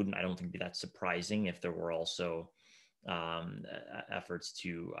it wouldn't, I don't think, be that surprising if there were also efforts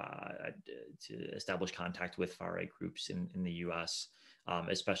to establish contact with far-right groups in the US,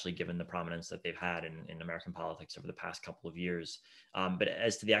 especially given the prominence that they've had in American politics over the past couple of years. But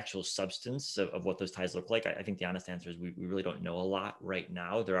as to the actual substance of what those ties look like, I think the honest answer is we really don't know a lot right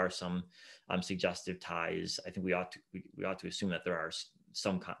now. There are some suggestive ties. I think we ought to assume that there's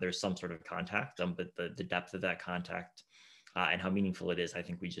some sort of contact, but the depth of that contact and how meaningful it is, I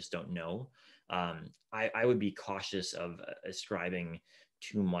think we just don't know. I would be cautious of ascribing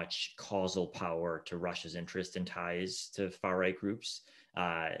too much causal power to Russia's interest in ties to far-right groups.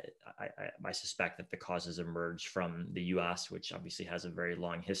 I suspect that the causes emerge from the US, which obviously has a very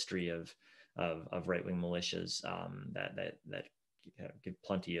long history of right-wing militias that give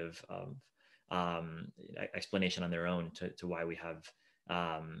plenty of explanation on their own to why we have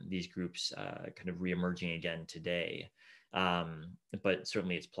these groups kind of reemerging again today. But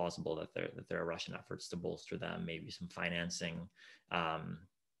certainly it's plausible that there are Russian efforts to bolster them, maybe some financing.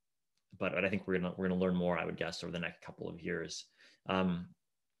 But I think we're gonna learn more, I would guess, over the next couple of years.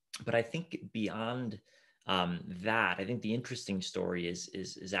 But I think beyond that, I think the interesting story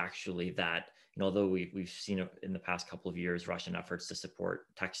is actually that, although we've seen in the past couple of years Russian efforts to support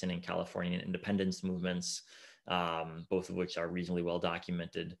Texan and Californian independence movements, both of which are reasonably well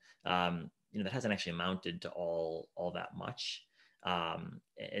documented, that hasn't actually amounted to all that much.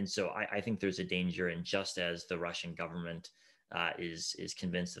 And so I think there's a danger in, just as the Russian government is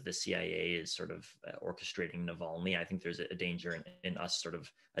convinced that the CIA is sort of orchestrating Navalny, I think there's a danger in us sort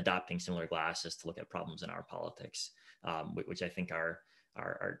of adopting similar glasses to look at problems in our politics, which I think are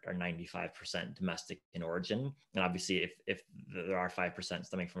 95% domestic in origin. And obviously, if there are 5%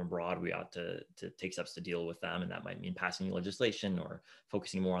 stemming from abroad, we ought to take steps to deal with them. And that might mean passing new legislation or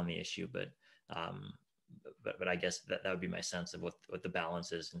focusing more on the issue. But I guess that would be my sense of what the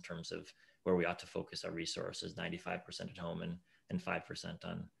balance is in terms of where we ought to focus our resources: 95% at home and 5%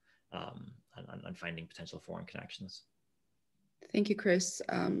 on finding potential foreign connections. Thank you, Chris.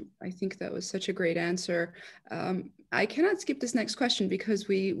 I think that was such a great answer. I cannot skip this next question because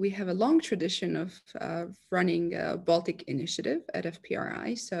we have a long tradition of running a Baltic initiative at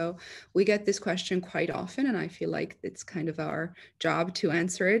FPRI. So we get this question quite often, and I feel like it's kind of our job to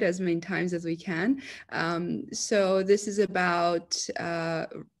answer it as many times as we can. So this is about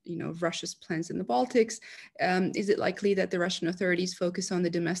Russia's plans in the Baltics. Is it likely that the Russian authorities focus on the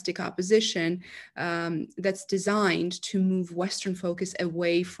domestic opposition that's designed to move Western focus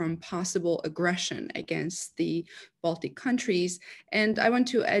away from possible aggression against the Baltic countries? And I want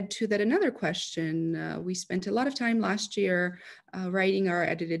to add to that another question. We spent a lot of time last year writing our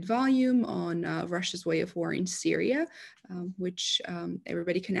edited volume on Russia's way of war in Syria, which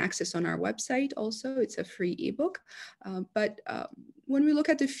everybody can access on our website also. It's a free ebook. But when we look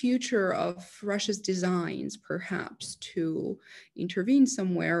at the future of Russia's designs, perhaps to intervene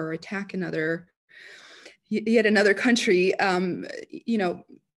somewhere or attack yet another country,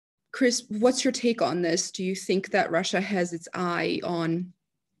 Chris, what's your take on this? Do you think that Russia has its eye on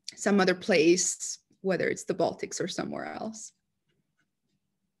some other place, whether it's the Baltics or somewhere else?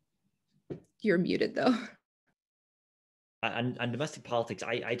 You're muted, though. On domestic politics,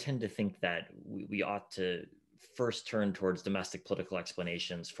 I tend to think that we ought to first turn towards domestic political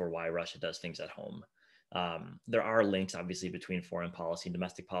explanations for why Russia does things at home. There are links, obviously, between foreign policy and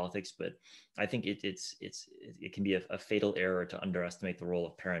domestic politics, but I think it can be a fatal error to underestimate the role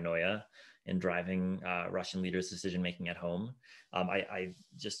of paranoia in driving Russian leaders' decision-making at home. I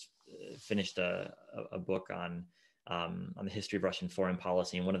just finished a book on the history of Russian foreign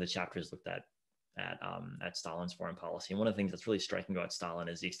policy, and one of the chapters looked at Stalin's foreign policy. And one of the things that's really striking about Stalin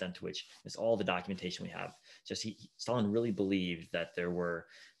is the extent to which is all the documentation we have. Stalin really believed that there were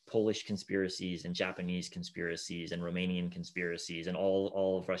Polish conspiracies and Japanese conspiracies and Romanian conspiracies and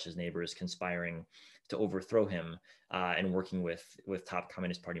all of Russia's neighbors conspiring to overthrow him and working with top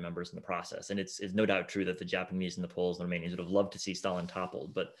Communist Party members in the process. And it's no doubt true that the Japanese and the Poles and the Romanians would have loved to see Stalin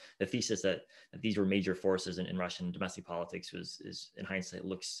toppled. But the thesis that these were major forces in Russian domestic politics is, in hindsight,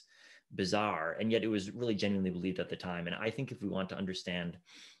 looks bizarre, and yet it was really genuinely believed at the time. And I think if we want to understand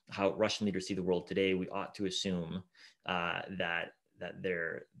how Russian leaders see the world today, we ought to assume that that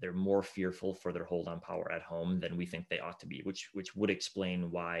they're more fearful for their hold on power at home than we think they ought to be, which would explain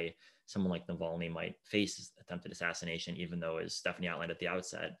why someone like Navalny might face attempted assassination, even though, as Stephanie outlined at the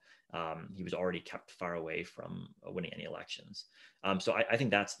outset, he was already kept far away from winning any elections. So I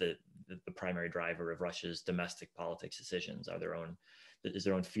think that's the primary driver of Russia's domestic politics decisions, is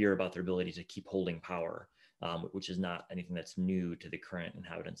their own fear about their ability to keep holding power, which is not anything that's new to the current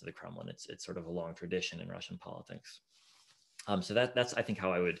inhabitants of the Kremlin. It's sort of a long tradition in Russian politics. So that's I think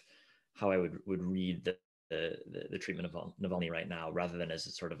how I would read the treatment of Navalny right now, rather than as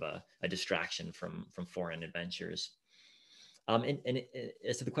a sort of a distraction from foreign adventures. And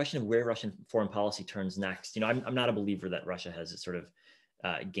as to the question of where Russian foreign policy turns next, I'm not a believer that Russia has a sort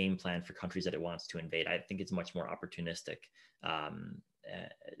of game plan for countries that it wants to invade. I think it's much more opportunistic,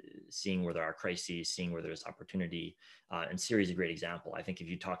 seeing where there are crises, seeing where there's opportunity. And Syria is a great example. I think if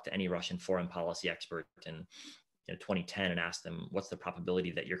you talk to any Russian foreign policy expert in 2010 and ask them what's the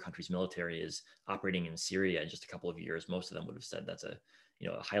probability that your country's military is operating in Syria in just a couple of years, most of them would have said that's a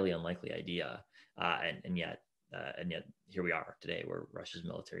highly unlikely idea. And yet here we are today, where Russia's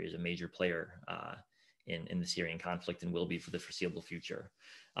military is a major player in the Syrian conflict and will be for the foreseeable future.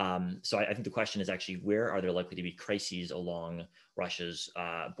 So I think the question is actually, where are there likely to be crises along Russia's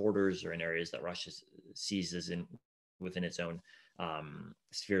borders, or in areas that Russia sees as within its own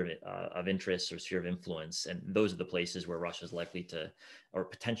sphere of interest or sphere of influence, and those are the places where Russia is likely to, or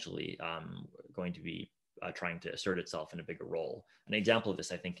potentially going to be trying to assert itself in a bigger role. An example of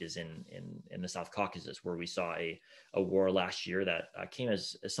this, I think, is in the South Caucasus, where we saw a war last year that came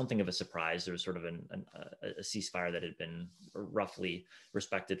as something of a surprise. There was sort of a ceasefire that had been roughly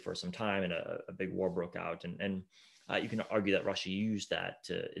respected for some time, and a big war broke out. And you can argue that Russia used that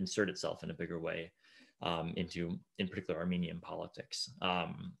to insert itself in a bigger way into, in particular, Armenian politics.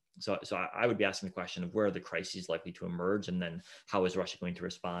 So I would be asking the question of where are the crises likely to emerge, and then how is Russia going to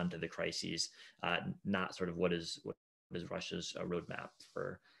respond to the crises, not sort of what is Russia's roadmap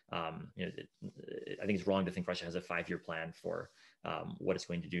for, I think it's wrong to think Russia has a 5-year plan for what it's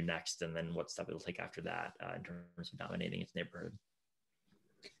going to do next, and then what step it'll take after that in terms of dominating its neighborhood.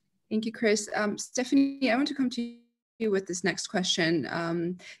 Thank you, Chris. Stephanie, I want to come to you with this next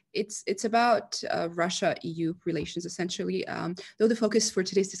question. It's about Russia-EU relations, essentially. Though the focus for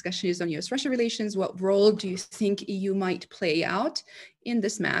today's discussion is on US-Russia relations, what role do you think EU might play out in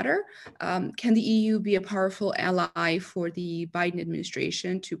this matter? Can the EU be a powerful ally for the Biden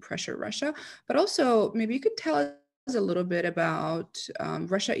administration to pressure Russia? But also, maybe you could tell us a little bit about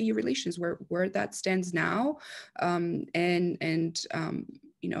Russia-EU relations, where that stands now, and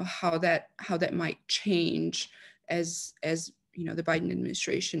how that might change as the Biden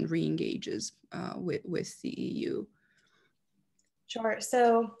administration re-engages with the EU. Sure.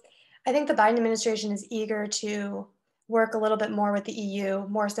 So I think the Biden administration is eager to work a little bit more with the EU,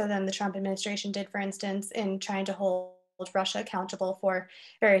 more so than the Trump administration did, for instance, in trying to hold Russia accountable for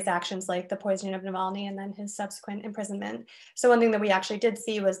various actions like the poisoning of Navalny and then his subsequent imprisonment. So one thing that we actually did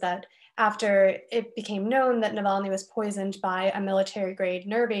see was that after it became known that Navalny was poisoned by a military-grade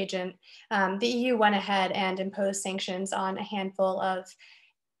nerve agent, the EU went ahead and imposed sanctions on a handful of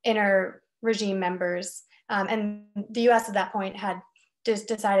inner regime members. And the US at that point had just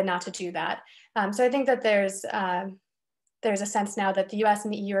decided not to do that. So I think that there's a sense now that the US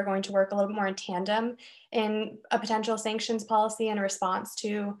and the EU are going to work a little bit more in tandem in a potential sanctions policy in response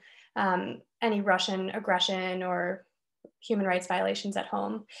to any Russian aggression or human rights violations at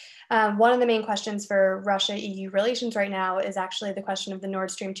home. One of the main questions for Russia-EU relations right now is actually the question of the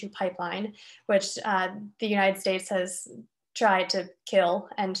Nord Stream 2 pipeline, which the United States has tried to kill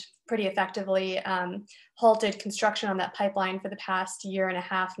and pretty effectively halted construction on that pipeline for the past 1.5 years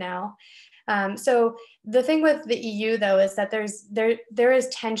now. So the thing with the EU, though, is that there is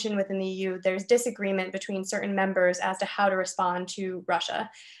tension within the EU. There's disagreement between certain members as to how to respond to Russia.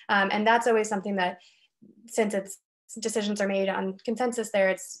 And that's always something that, since its decisions are made on consensus there,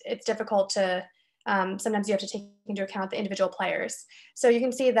 it's difficult to, sometimes you have to take into account the individual players. So you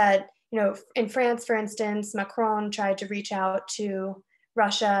can see that, in France, for instance, Macron tried to reach out to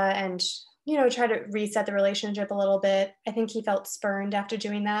Russia and try to reset the relationship a little bit. I think he felt spurned after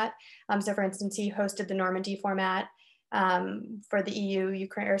doing that. So for instance, he hosted the Normandy format for the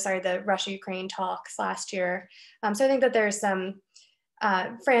the Russia-Ukraine talks last year. So I think that there's some,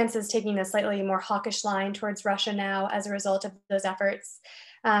 France is taking a slightly more hawkish line towards Russia now as a result of those efforts.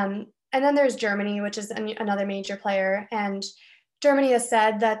 And then there's Germany, which is another major player. And Germany has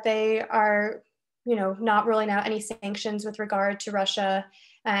said that they are, not ruling out any sanctions with regard to Russia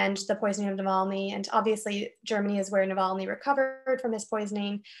and the poisoning of Navalny. And obviously, Germany is where Navalny recovered from his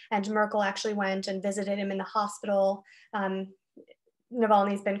poisoning. And Merkel actually went and visited him in the hospital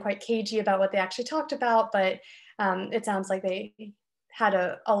Navalny's been quite cagey about what they actually talked about, but it sounds like they had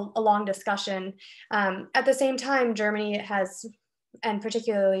a long discussion. At the same time, Germany has, and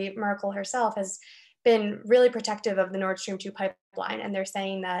particularly Merkel herself, has been really protective of the Nord Stream 2 pipeline. And they're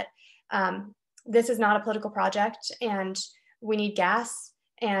saying that this is not a political project and we need gas.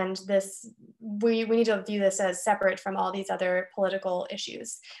 And we need to view this as separate from all these other political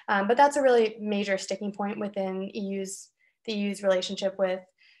issues. But that's a really major sticking point within the EU's relationship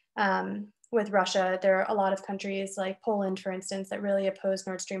with Russia. There are a lot of countries like Poland, for instance, that really oppose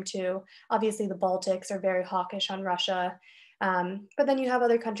Nord Stream 2. Obviously, the Baltics are very hawkish on Russia. But then you have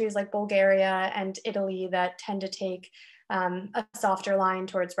other countries like Bulgaria and Italy that tend to take a softer line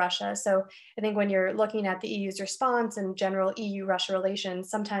towards Russia. So I think when you're looking at the EU's response and general EU-Russia relations,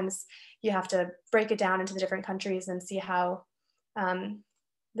 sometimes you have to break it down into the different countries and see how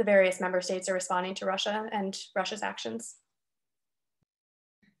the various member states are responding to Russia and Russia's actions.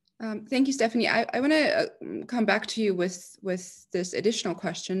 Thank you, Stephanie. I want to come back to you with this additional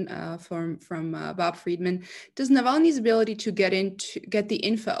question from Bob Friedman. Does Navalny's ability to get the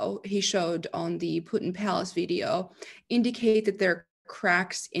info he showed on the Putin Palace video indicate that there are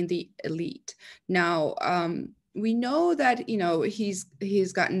cracks in the elite? Now, we know that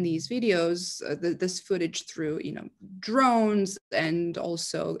he's gotten these videos, this footage through drones, and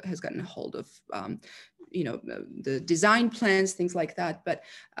also has gotten a hold of the design plans, things like that. But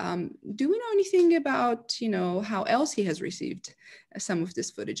do we know anything about how else he has received some of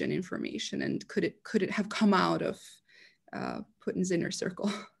this footage and information, and could it have come out of Putin's inner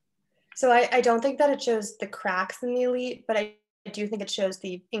circle? So I don't think that it shows the cracks in the elite, but I do think it shows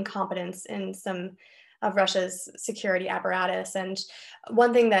the incompetence in some of Russia's security apparatus. And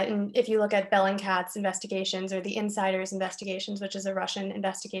one thing that, if you look at Bellingcat's investigations or the Insider's investigations, which is a Russian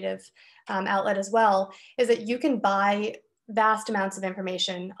investigative outlet as well, is that you can buy vast amounts of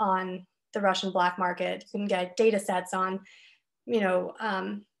information on the Russian black market. You can get data sets on,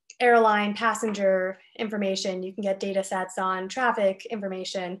 airline passenger information. You can get data sets on traffic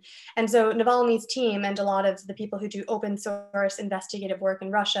information. And so Navalny's team and a lot of the people who do open source investigative work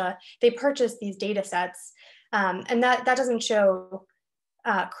in Russia, they purchase these data sets. And that doesn't show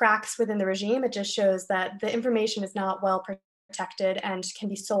cracks within the regime. It just shows that the information is not well protected and can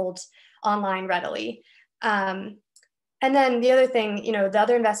be sold online readily. And then the other thing, the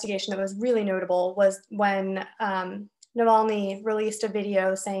other investigation that was really notable was when Navalny released a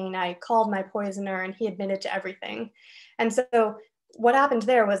video saying, "I called my poisoner and he admitted to everything." And so what happened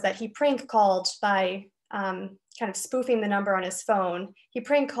there was that he prank called by kind of spoofing the number on his phone. He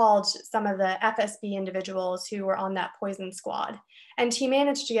prank called some of the FSB individuals who were on that poison squad. And he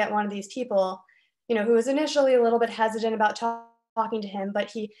managed to get one of these people, who was initially a little bit hesitant about talking to him,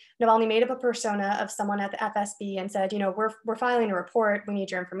 but Navalny made up a persona of someone at the FSB and said, we're filing a report. We need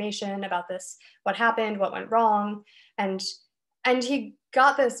your information about this, what happened, what went wrong. And he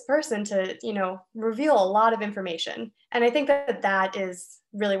got this person to, reveal a lot of information. And I think that is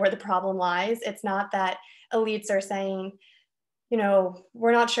really where the problem lies. It's not that elites are saying,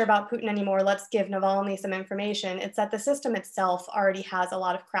 we're not sure about Putin anymore, let's give Navalny some information. It's that the system itself already has a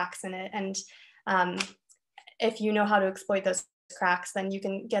lot of cracks in it. And if you know how to exploit those cracks, then you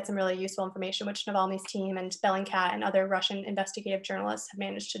can get some really useful information, which Navalny's team and Bellingcat and other Russian investigative journalists have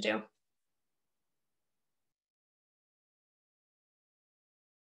managed to do.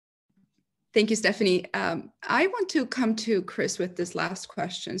 Thank you, Stephanie. I want to come to Chris with this last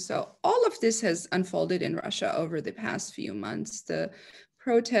question. So all of this has unfolded in Russia over the past few months, the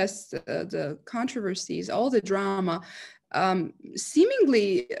protests, the controversies, all the drama,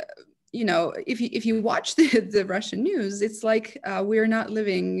 seemingly, if you watch the Russian news, it's like we're not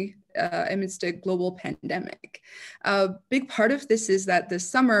living amidst a global pandemic. A big part of this is that this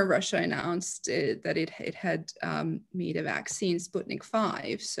summer Russia announced that it had made a vaccine, Sputnik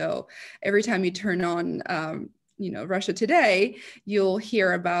 5. So every time you turn on Russia Today, you'll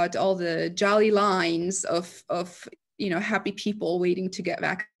hear about all the jolly lines of happy people waiting to get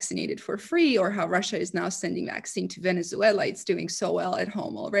vaccinated for free, or how Russia is now sending vaccine to Venezuela. It's doing so well at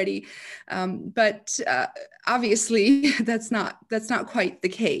home already. But obviously that's not quite the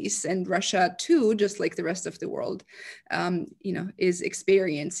case. And Russia too, just like the rest of the world, is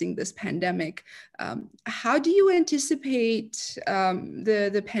experiencing this pandemic. How do you anticipate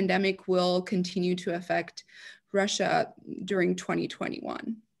the pandemic will continue to affect Russia during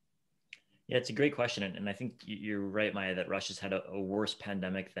 2021? Yeah, it's a great question. And I think you're right, Maia, that Russia's had a worse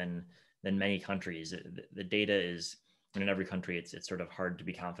pandemic than many countries. The data is, in every country, it's sort of hard to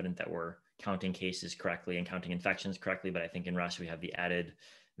be confident that we're counting cases correctly and counting infections correctly. But I think in Russia, we have the added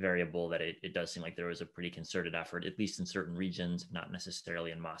variable that it does seem like there was a pretty concerted effort, at least in certain regions, not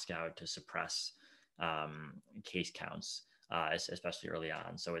necessarily in Moscow, to suppress case counts, especially early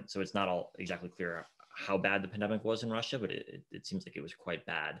on. So it's not all exactly clear how bad the pandemic was in Russia, but it seems like it was quite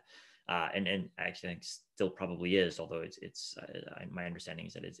bad. And actually, I think still probably is, although my understanding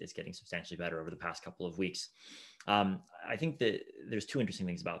is that it's getting substantially better over the past couple of weeks. I think that there's two interesting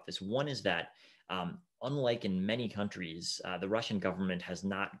things about this. One is that unlike in many countries, the Russian government has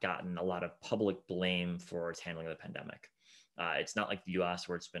not gotten a lot of public blame for its handling of the pandemic. It's not like the US,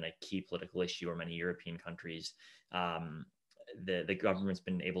 where it's been a key political issue, or many European countries. The government's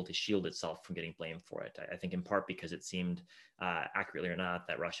been able to shield itself from getting blamed for it. I think in part because it seemed, accurately or not,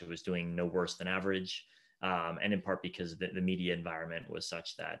 that Russia was doing no worse than average, and in part because the media environment was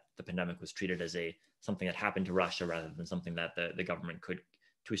such that the pandemic was treated as something that happened to Russia rather than something that the government could,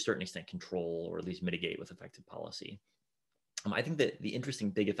 to a certain extent, control or at least mitigate with effective policy. I think that the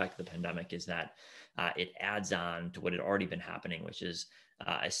interesting big effect of the pandemic is that it adds on to what had already been happening, which is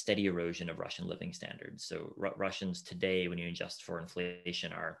a steady erosion of Russian living standards. So Russians today, when you adjust for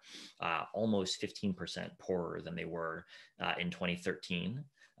inflation, are almost 15% poorer than they were in 2013,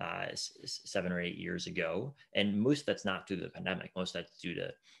 7 or 8 years ago. And most of that's not due to the pandemic. Most of that's due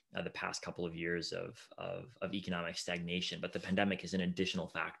to the past couple of years of economic stagnation. But the pandemic is an additional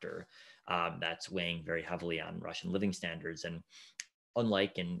factor that's weighing very heavily on Russian living standards. And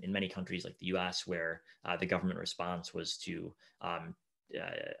unlike in many countries like the US, where the government response was to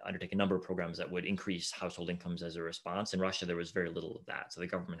undertake a number of programs that would increase household incomes as a response, in Russia, there was very little of that. So the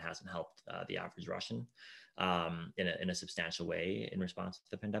government hasn't helped the average Russian in a substantial way in response to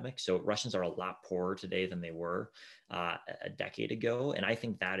the pandemic. So Russians are a lot poorer today than they were a decade ago. And I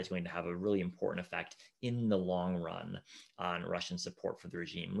think that is going to have a really important effect in the long run on Russian support for the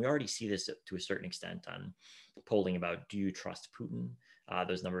regime. We already see this to a certain extent on polling about, do you trust Putin?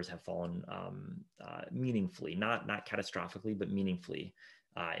 Those numbers have fallen meaningfully, not catastrophically, but meaningfully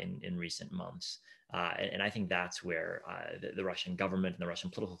in recent months. And I think that's where the Russian government and the Russian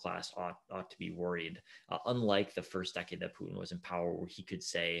political class ought to be worried. Unlike the first decade that Putin was in power, where he could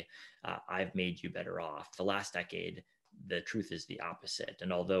say, I've made you better off. The last decade, the truth is the opposite.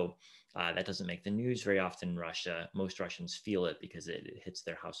 And although that doesn't make the news very often in Russia, most Russians feel it because it hits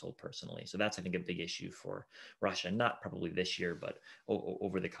their household personally. So that's, I think, a big issue for Russia, not probably this year, but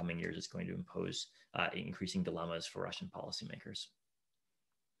over the coming years, it's going to impose increasing dilemmas for Russian policymakers.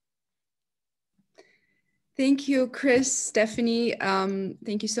 Thank you, Chris, Stephanie.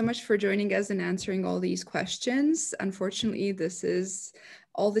 Thank you so much for joining us and answering all these questions. Unfortunately, this is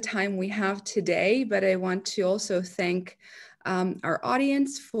all the time we have today, but I want to also thank our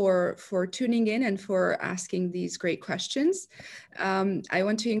audience for tuning in and for asking these great questions. I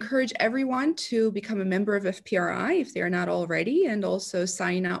want to encourage everyone to become a member of FPRI if they are not already, and also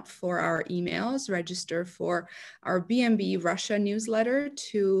sign up for our emails, register for our BMB Russia newsletter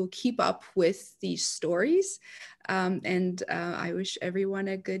to keep up with these stories. I wish everyone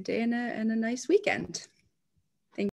a good day and a nice weekend.